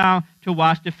kneel down to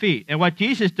wash the feet. And what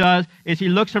Jesus does is he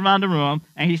looks around the room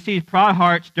and he sees proud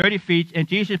hearts, dirty feet, and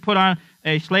Jesus put on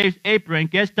a slave's apron,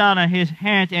 gets down on his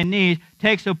hands and knees,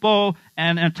 takes a bowl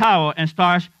and a towel, and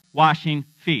starts washing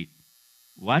feet.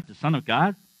 What? The Son of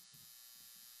God?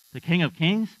 The King of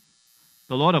Kings?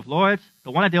 The Lord of Lords?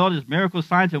 The one that did all these miracles,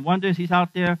 signs, and wonders? He's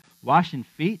out there washing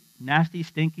feet? Nasty,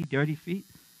 stinky, dirty feet?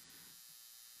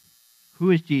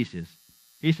 Who is Jesus?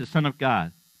 He's the Son of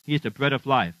God. He is the bread of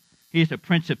life. He is the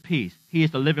Prince of Peace. He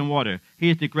is the living water. He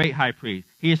is the great high priest.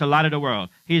 He is the light of the world.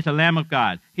 He is the Lamb of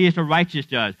God. He is the righteous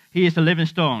judge. He is the living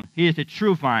stone. He is the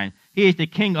true vine. He is the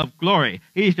King of glory.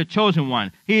 He is the chosen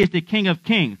one. He is the King of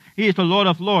kings. He is the Lord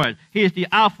of lords. He is the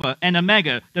Alpha and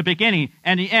Omega, the beginning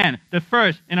and the end, the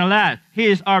first and the last. He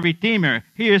is our Redeemer.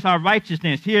 He is our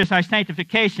righteousness. He is our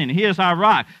sanctification. He is our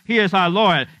rock. He is our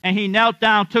Lord. And he knelt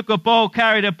down, took a bowl,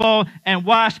 carried a bowl, and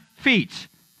washed feet.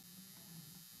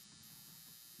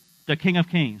 The King of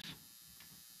Kings.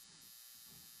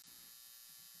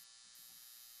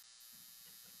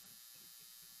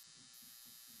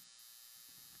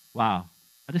 Wow.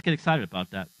 I just get excited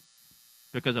about that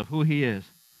because of who he is.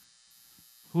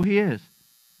 Who he is.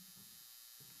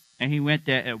 And he went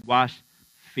there and washed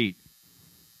feet.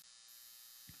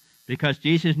 Because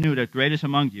Jesus knew the greatest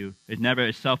among you is never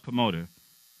a self-promoter,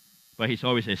 but he's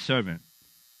always a servant.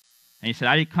 And he said,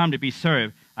 I didn't come to be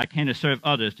served. I came to serve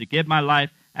others, to give my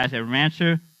life as a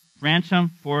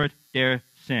ransom for their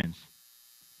sins.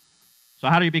 So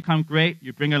how do you become great?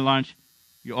 You bring a lunch,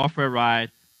 you offer a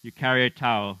ride, you carry a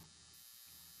towel.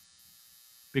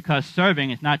 Because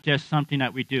serving is not just something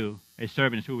that we do. A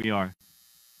servant is who we are.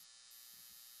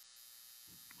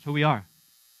 It's who we are.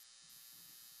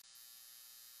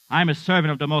 I am a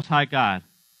servant of the Most High God.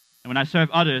 And when I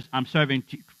serve others, I'm serving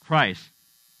Christ.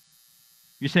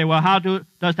 You say, well, how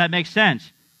does that make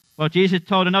sense? Well, Jesus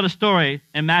told another story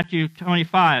in Matthew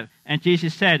 25. And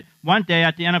Jesus said, one day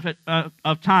at the end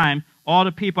of time, all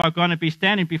the people are going to be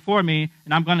standing before me,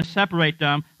 and I'm going to separate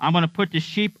them. I'm going to put the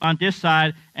sheep on this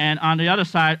side, and on the other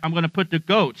side, I'm going to put the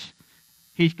goats.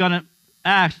 He's going to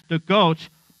ask the goats,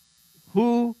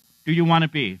 who do you want to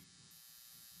be?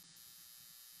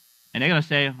 And they're going to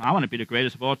say, I want to be the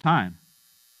greatest of all time.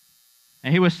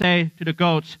 And he will say to the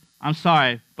goats, I'm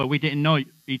sorry, but we didn't know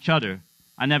each other.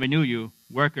 I never knew you,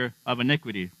 worker of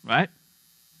iniquity, right?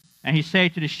 And he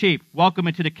said to the sheep, welcome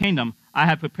into the kingdom. I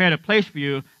have prepared a place for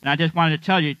you, and I just wanted to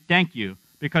tell you thank you.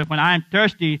 Because when I am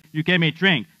thirsty, you gave me a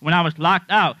drink. When I was locked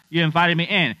out, you invited me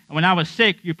in. And when I was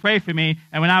sick, you prayed for me.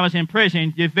 And when I was in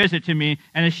prison, you visited me.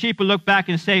 And the sheep will look back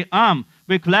and say,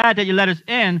 we're glad that you let us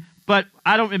in, but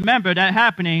I don't remember that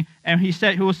happening. And he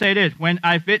will say this, when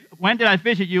did I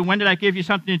visit you? When did I give you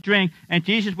something to drink? And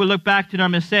Jesus will look back to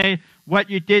them and say, what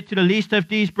you did to the least of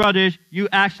these brothers, you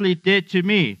actually did to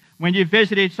me. When you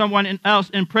visited someone else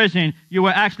in prison, you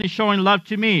were actually showing love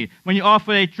to me. When you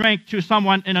offered a drink to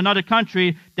someone in another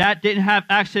country that didn't have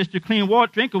access to clean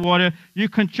drinking water, you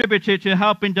contributed to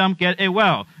helping them get a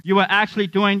well. You were actually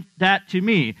doing that to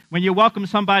me. When you welcomed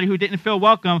somebody who didn't feel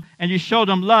welcome and you showed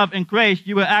them love and grace,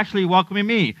 you were actually welcoming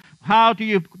me. How do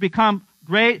you become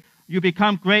great? You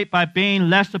become great by being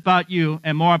less about you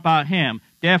and more about him.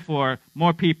 Therefore, more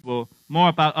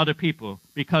about other people.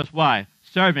 Because why?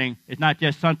 Serving is not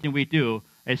just something we do.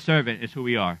 A servant is who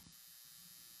we are.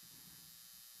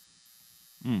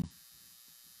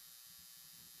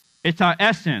 It's our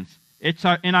essence. It's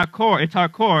in our core. It's our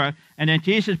core. And then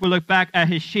Jesus will look back at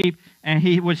his sheep and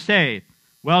he would say,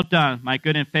 well done, my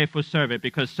good and faithful servant,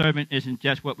 because servant isn't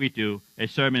just what we do. A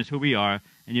servant is who we are.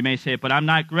 And you may say, but I'm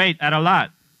not great at a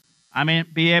lot. I may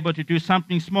be able to do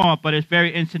something small, but it's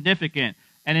very insignificant.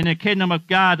 And in the kingdom of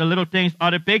God, the little things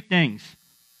are the big things.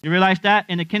 You realize that?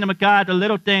 In the kingdom of God, the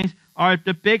little things are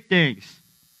the big things.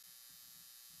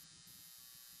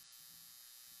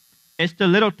 It's the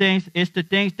little things. It's the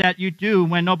things that you do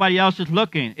when nobody else is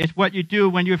looking. It's what you do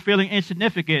when you're feeling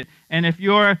insignificant. And if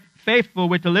you're faithful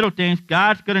with the little things,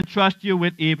 God's going to trust you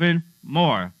with even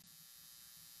more.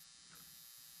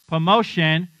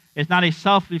 Promotion is not a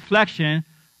self-reflection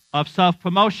of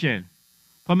self-promotion.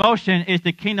 Promotion is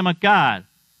the kingdom of God.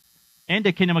 In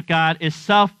the kingdom of God is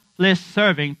selfless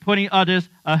serving, putting others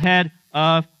ahead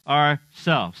of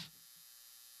ourselves.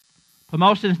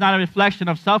 Promotion is not a reflection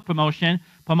of self-promotion.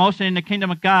 Promotion in the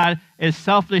kingdom of God is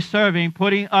selfless serving,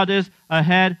 putting others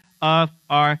ahead of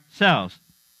ourselves.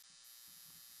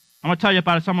 I'm going to tell you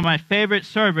about some of my favorite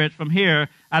servants from here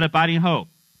at Abiding Hope.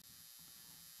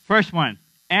 First one,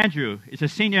 Andrew, is a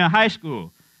senior in high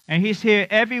school, and he's here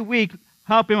every week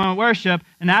helping on worship,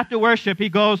 and after worship he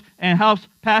goes and helps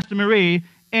Pastor Marie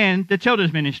in the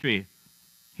children's ministry.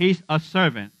 He's a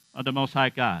servant of the Most High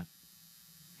God.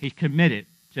 He's committed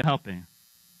to helping,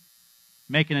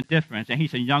 making a difference, and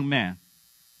he's a young man,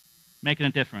 making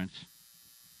a difference.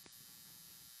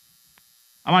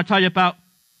 I want to tell you about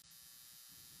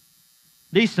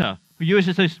Lisa, who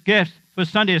uses his gifts for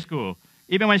Sunday school.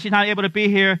 Even when she's not able to be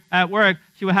here at work,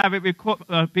 she will have it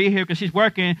be here because she's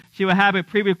working. She will have it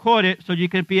pre-recorded so you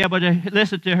can be able to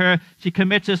listen to her. She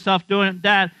commits herself doing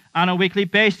that on a weekly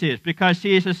basis because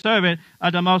she is a servant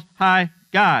of the Most High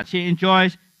God. She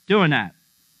enjoys doing that.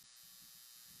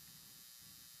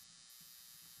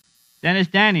 Then it's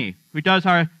Danny, who does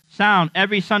our sound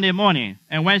every Sunday morning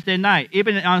and Wednesday night.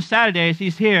 Even on Saturdays,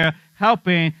 he's here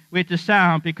helping with the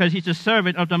sound because he's a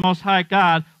servant of the Most High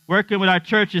God, working with our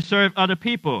church to serve other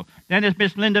people. Then there's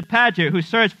Miss Linda Padgett, who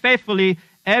serves faithfully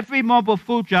every mobile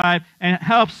food drive and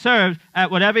helps serve at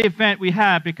whatever event we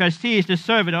have because she is the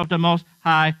servant of the Most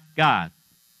High God.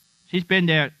 She's been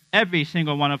there every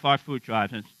single one of our food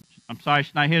drives. And I'm sorry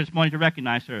she's not here this morning to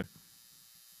recognize her.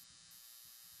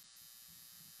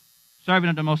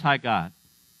 Servant of the Most High God.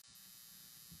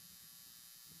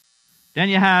 Then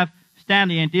you have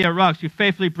Stanley and Dia Rux, who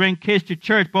faithfully bring kids to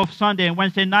church both Sunday and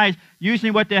Wednesday nights,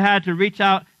 using what they had to reach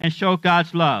out and show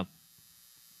God's love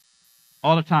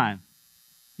all the time.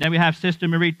 Then we have Sister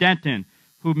Marie Denton,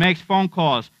 who makes phone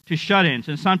calls to shut-ins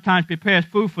and sometimes prepares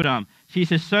food for them.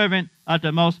 She's a servant of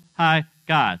the Most High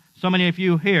God. So many of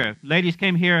you here, ladies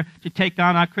came here to take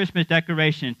on our Christmas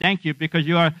decoration. Thank you, because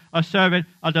you are a servant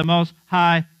of the Most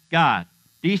High God.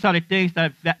 These are the things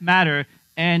that matter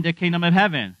in the kingdom of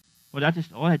heaven. Well,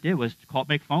 all I did was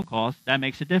make phone calls. That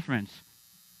makes a difference.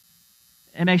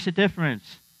 It makes a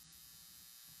difference.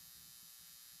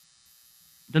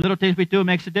 The little things we do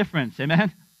makes a difference.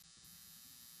 Amen?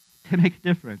 They make a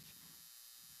difference.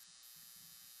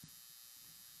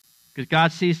 Because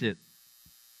God sees it.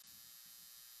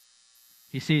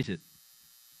 He sees it.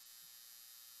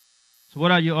 So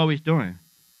what are you always doing?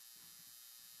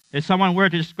 If someone were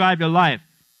to describe your life,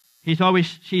 she's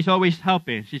always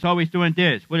helping. She's always doing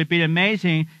this. Would it be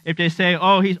amazing if they say,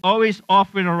 oh, he's always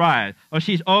offering a ride, or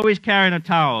she's always carrying a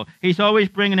towel, he's always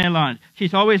bringing in lunch,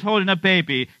 she's always holding a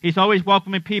baby, he's always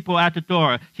welcoming people at the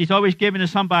door, she's always giving to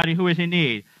somebody who is in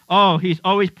need. Oh, he's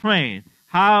always praying.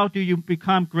 How do you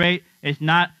become great?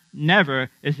 Never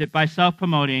is it by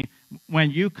self-promoting.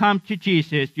 When you come to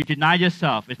Jesus, you deny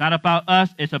yourself. It's not about us,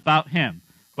 it's about him.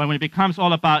 But when it becomes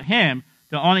all about him,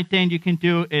 the only thing you can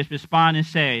do is respond and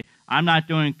say, I'm not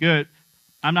doing good.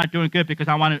 I'm not doing good because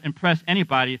I want to impress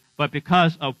anybody, but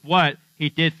because of what he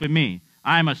did for me.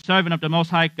 I am a servant of the Most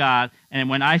High God, and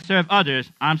when I serve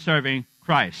others, I'm serving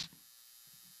Christ.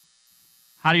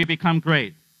 How do you become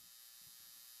great?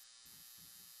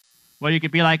 Well, you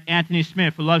could be like Anthony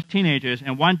Smith, who loves teenagers,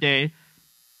 and one day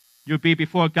you'll be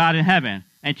before God in heaven,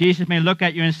 and Jesus may look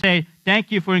at you and say,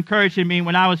 thank you for encouraging me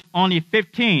when I was only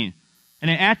 15. And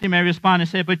then Anthony may respond and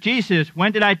say, but Jesus,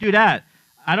 when did I do that?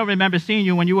 I don't remember seeing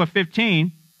you when you were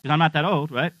 15, because I'm not that old,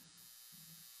 right?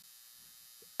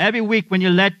 Every week when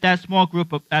you led that small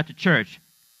group at the church,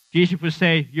 Jesus would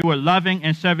say, you were loving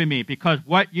and serving me, because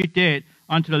what you did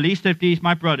unto the least of these,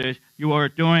 my brothers, you are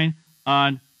doing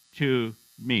unto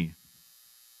me.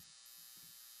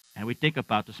 And we think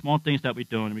about the small things that we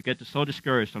do, and we get so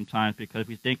discouraged sometimes because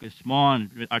we think it's small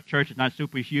and our church is not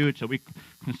super huge, so we're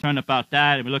concerned about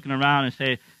that, and we're looking around and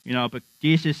say, but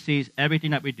Jesus sees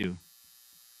everything that we do.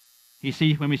 He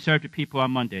sees when we serve the people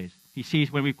on Mondays. He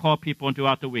sees when we call people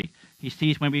throughout the week. He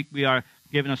sees when we are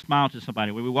giving a smile to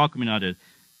somebody, when we're welcoming others.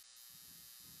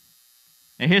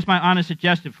 And here's my honest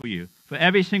suggestion for you. For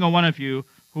every single one of you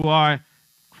who are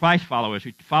Christ followers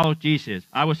who follow Jesus,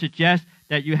 I would suggest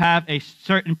that you have a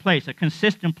certain place, a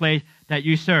consistent place that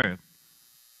you serve,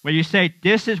 where you say,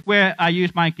 this is where I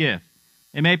use my gift.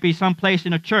 It may be some place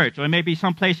in a church, or it may be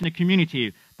some place in the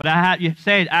community, but you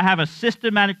say, I have a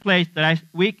systematic place that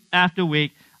week after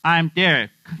week, I'm there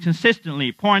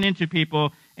consistently pouring into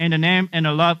people in the name and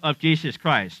the love of Jesus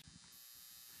Christ.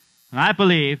 And I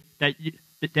believe that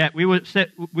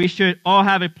we should all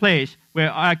have a place where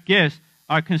our gifts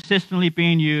are consistently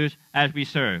being used as we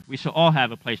serve. We should all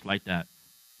have a place like that,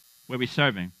 where we're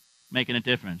serving, making a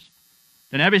difference.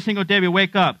 Then every single day we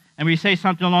wake up and we say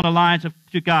something along the lines of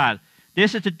to God,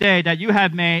 this is the day that you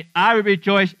have made. I will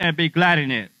rejoice and be glad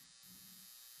in it.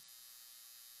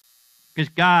 Because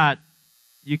God,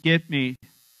 you give me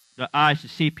the eyes to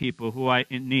see people who are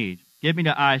in need. Give me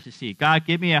the eyes to see. God,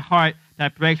 give me a heart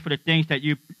that breaks for the things that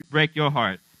you break your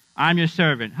heart. I'm your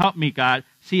servant. Help me, God,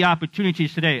 see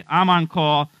opportunities today. I'm on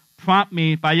call. Prompt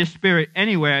me by your Spirit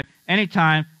anywhere,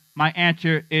 anytime. My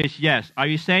answer is yes. Are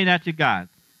you saying that to God?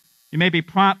 You may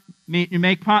prompt me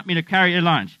to carry your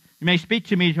lunch. You may speak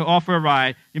to me to offer a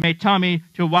ride. You may tell me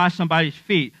to wash somebody's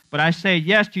feet. But I say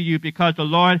yes to you because the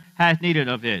Lord has need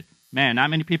of it. Man, not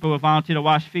many people will volunteer to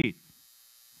wash feet.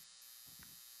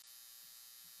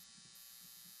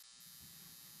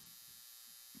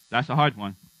 That's a hard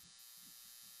one.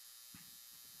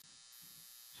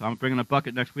 So I'm bringing a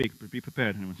bucket next week, but be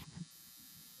prepared.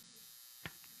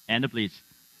 And the bleach.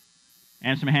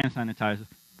 And some hand sanitizer.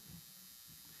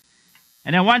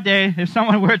 And then one day, if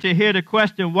someone were to hear the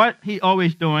question, what she's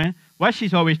always doing,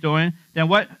 then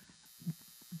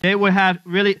they would have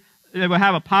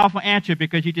a powerful answer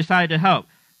because you decided to help.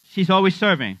 She's always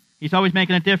serving. He's always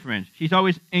making a difference. She's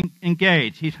always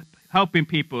engaged. He's helping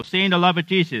people, seeing the love of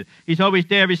Jesus. He's always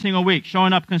there every single week,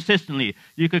 showing up consistently.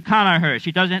 You could count on her.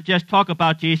 She doesn't just talk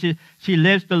about Jesus. She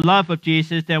lives the love of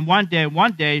Jesus. Then one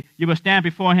day, you will stand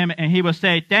before him and he will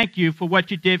say, thank you for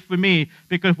what you did for me,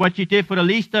 because what you did for the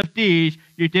least of these,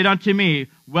 you did unto me.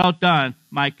 Well done,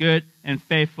 my good and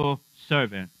faithful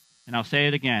servant. And I'll say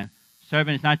it again.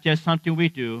 Servant is not just something we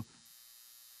do.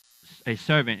 A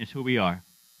servant is who we are.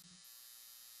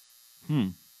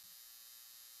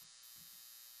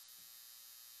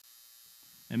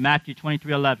 In Matthew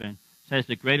 23:11 says,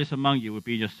 the greatest among you will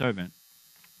be your servant.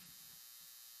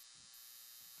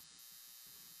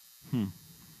 I'm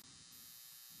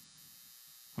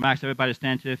going to ask everybody to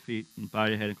stand to their feet and bow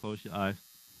your head and close your eyes.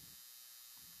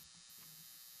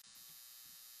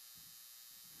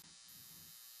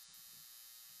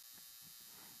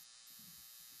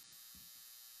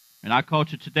 In our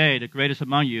culture today, the greatest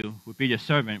among you would be your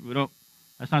servant.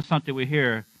 That's not something we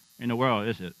hear in the world,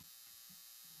 is it?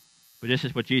 But this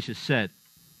is what Jesus said.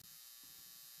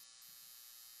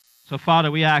 So,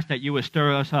 Father, we ask that you would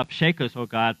stir us up, shake us, oh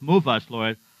God. Move us,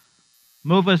 Lord.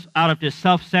 Move us out of this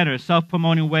self-centered,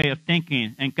 self-promoting way of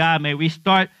thinking. And God, may we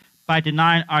start by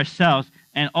denying ourselves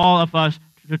and all of us,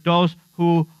 to those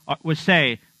who would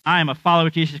say, I am a follower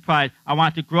of Jesus Christ. I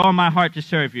want to grow in my heart to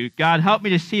serve you. God, help me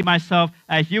to see myself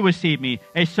as you would see me,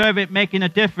 a servant making a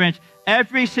difference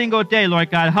every single day,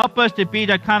 Lord God. Help us to be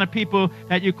the kind of people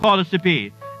that you called us to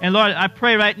be. And Lord, I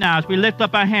pray right now, as we lift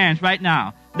up our hands right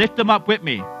now, lift them up with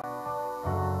me.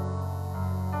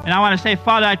 And I want to say,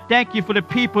 Father, I thank you for the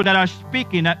people that are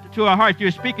speaking to our hearts. You're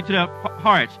speaking to their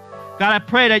hearts. God, I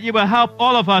pray that you will help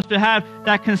all of us to have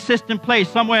that consistent place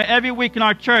somewhere every week in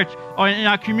our church or in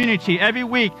our community. Every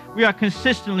week, we are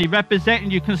consistently representing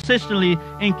you, consistently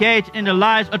engaged in the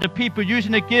lives of the people,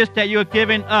 using the gifts that you have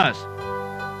given us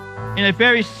in a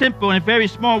very simple and very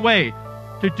small way,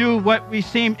 to do what may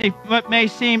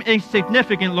seem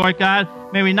insignificant, Lord God.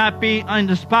 May we not be in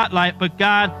the spotlight, but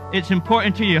God, it's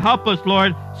important to you. Help us,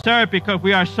 Lord, serve because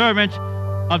we are servants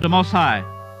of the Most High.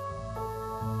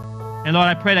 And Lord,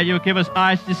 I pray that you will give us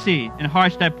eyes to see and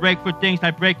hearts that break for things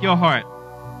that break your heart.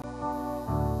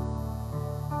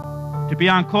 To be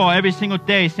on call every single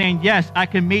day saying, yes, I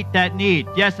can meet that need.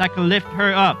 Yes, I can lift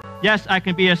her up. Yes, I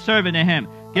can be a servant to him.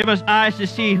 Give us eyes to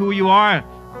see who you are,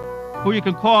 who you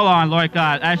can call on, Lord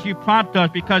God, as you prompt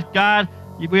us, because God,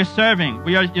 we're serving.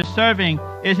 Your serving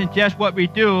isn't just what we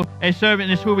do. A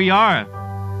servant is who we are.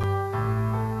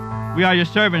 We are your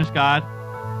servants, God,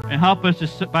 and help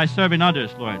us by serving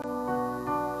others, Lord.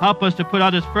 Help us to put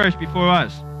others first before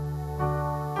us.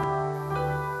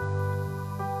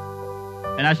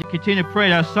 And as you continue to pray,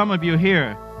 there are some of you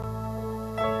here,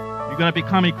 you're going to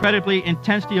become incredibly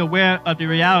intensely aware of the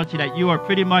reality that you are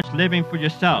pretty much living for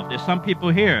yourself. There's some people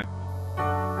here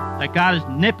that God is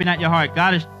nipping at your heart.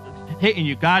 God is hitting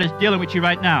you. God is dealing with you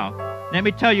right now. Let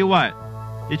me tell you what.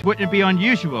 It wouldn't be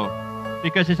unusual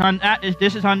because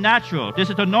this is unnatural. This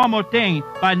is a normal thing.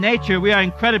 By nature, we are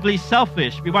incredibly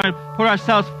selfish. We want to put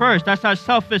ourselves first. That's our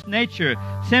selfish nature.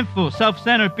 Sinful,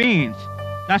 self-centered beings.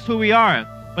 That's who we are.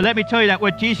 But let me tell you that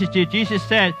what Jesus did. Jesus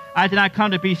said, I did not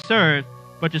come to be served,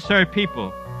 but to serve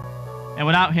people. And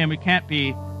without him, we can't be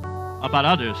about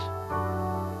others.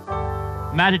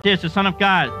 Imagine this, the Son of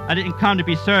God. I didn't come to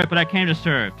be served, but I came to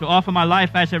serve. To offer my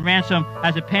life as a ransom,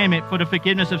 as a payment for the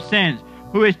forgiveness of sins.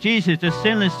 Who is Jesus, the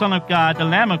sinless Son of God, the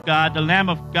Lamb of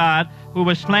God, who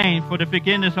was slain for the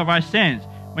forgiveness of our sins.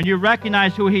 When you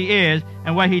recognize who he is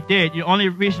and what he did, your only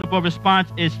reasonable response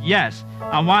is yes.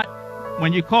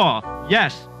 When you call,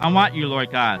 yes, I want you,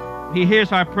 Lord God. He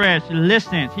hears our prayers, he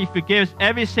listens, he forgives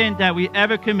every sin that we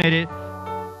ever committed.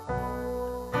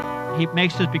 He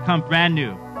makes us become brand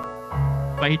new.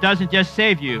 But he doesn't just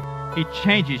save you, he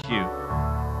changes you.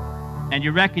 And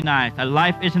you recognize that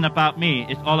life isn't about me,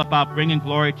 it's all about bringing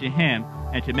glory to him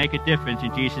and to make a difference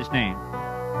in Jesus' name.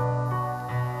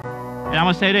 And I'm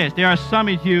going to say this, there are some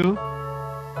of you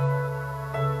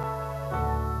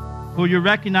who you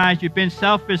recognize you've been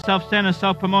selfish, self-centered,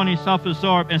 self-promoting,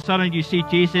 self-absorbed, and suddenly you see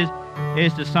Jesus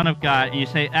is the Son of God, and you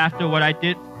say, after what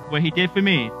he did for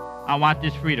me, I want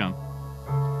this freedom.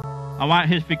 I want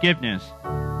his forgiveness.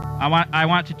 I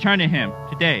want to turn to him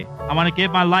today. I want to give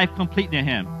my life completely to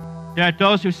him. There are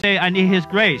those who say, I need his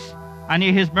grace. I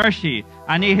need his mercy.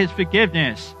 I need his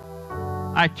forgiveness.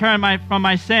 I turn from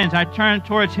my sins. I turn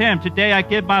towards him. Today I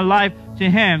give my life to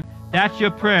him. That's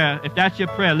your prayer. If that's your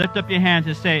prayer, lift up your hands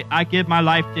and say, I give my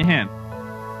life to him.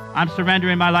 I'm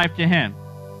surrendering my life to him.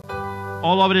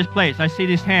 All over this place, I see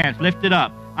these hands lifted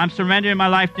up. I'm surrendering my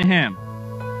life to him.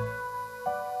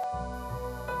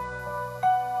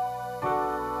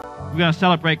 We're going to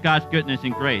celebrate God's goodness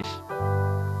and grace.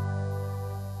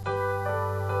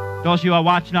 Those of you who are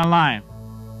watching online,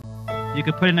 you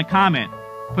can put in a comment.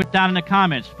 Put down in the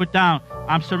comments. Put down,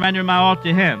 I'm surrendering my all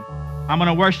to him. I'm going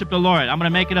to worship the Lord. I'm going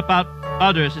to make it about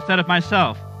others instead of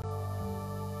myself.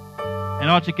 And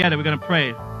all together, we're going to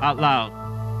pray out loud.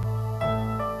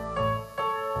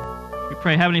 We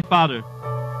pray, Heavenly Father,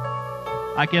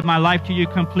 I give my life to you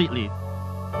completely.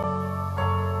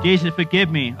 Jesus,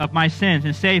 forgive me of my sins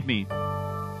and save me.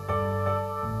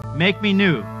 Make me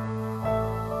new.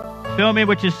 Fill me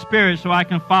with your spirit so I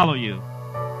can follow you.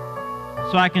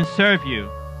 So I can serve you.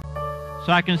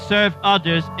 So I can serve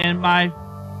others in my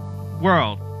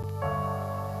world.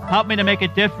 Help me to make a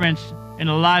difference in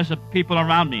the lives of people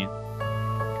around me.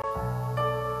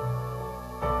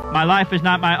 My life is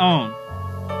not my own.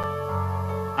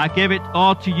 I give it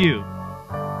all to you.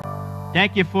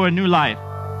 Thank you for a new life.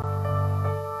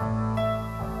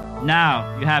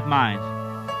 Now you have mine.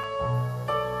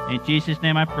 In Jesus'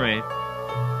 name I pray.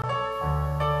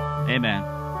 Amen.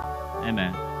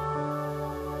 Amen.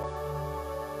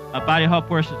 A body of hope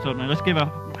worship children. Let's give a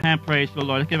hand praise to the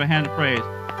Lord. Let's give a hand of praise.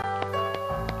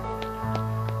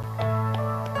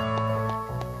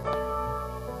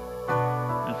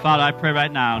 And Father, I pray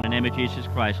right now in the name of Jesus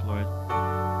Christ, Lord.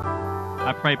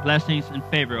 I pray blessings and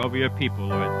favor over your people,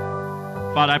 Lord.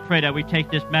 Father, I pray that we take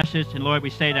this message and, Lord, we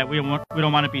say that we don't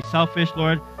want to be selfish,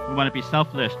 Lord. We want to be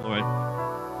selfless, Lord.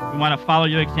 We want to follow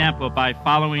your example by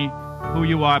following who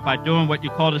you are, by doing what you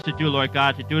called us to do, Lord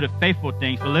God, to do the faithful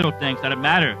things, the little things that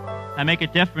matter, that make a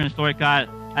difference, Lord God,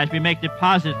 as we make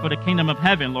deposits for the kingdom of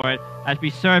heaven, Lord, as we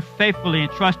serve faithfully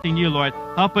and trust in you, Lord.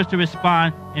 Help us to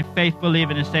respond in faith,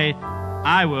 believing, and say,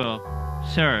 I will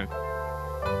serve.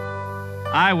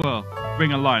 I will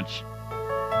bring a lunch.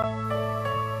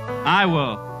 I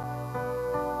will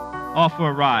offer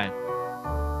a ride.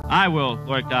 I will,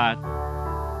 Lord God,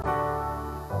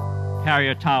 carry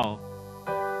a towel.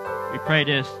 We pray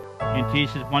this in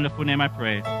Jesus' wonderful name I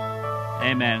pray.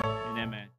 Amen.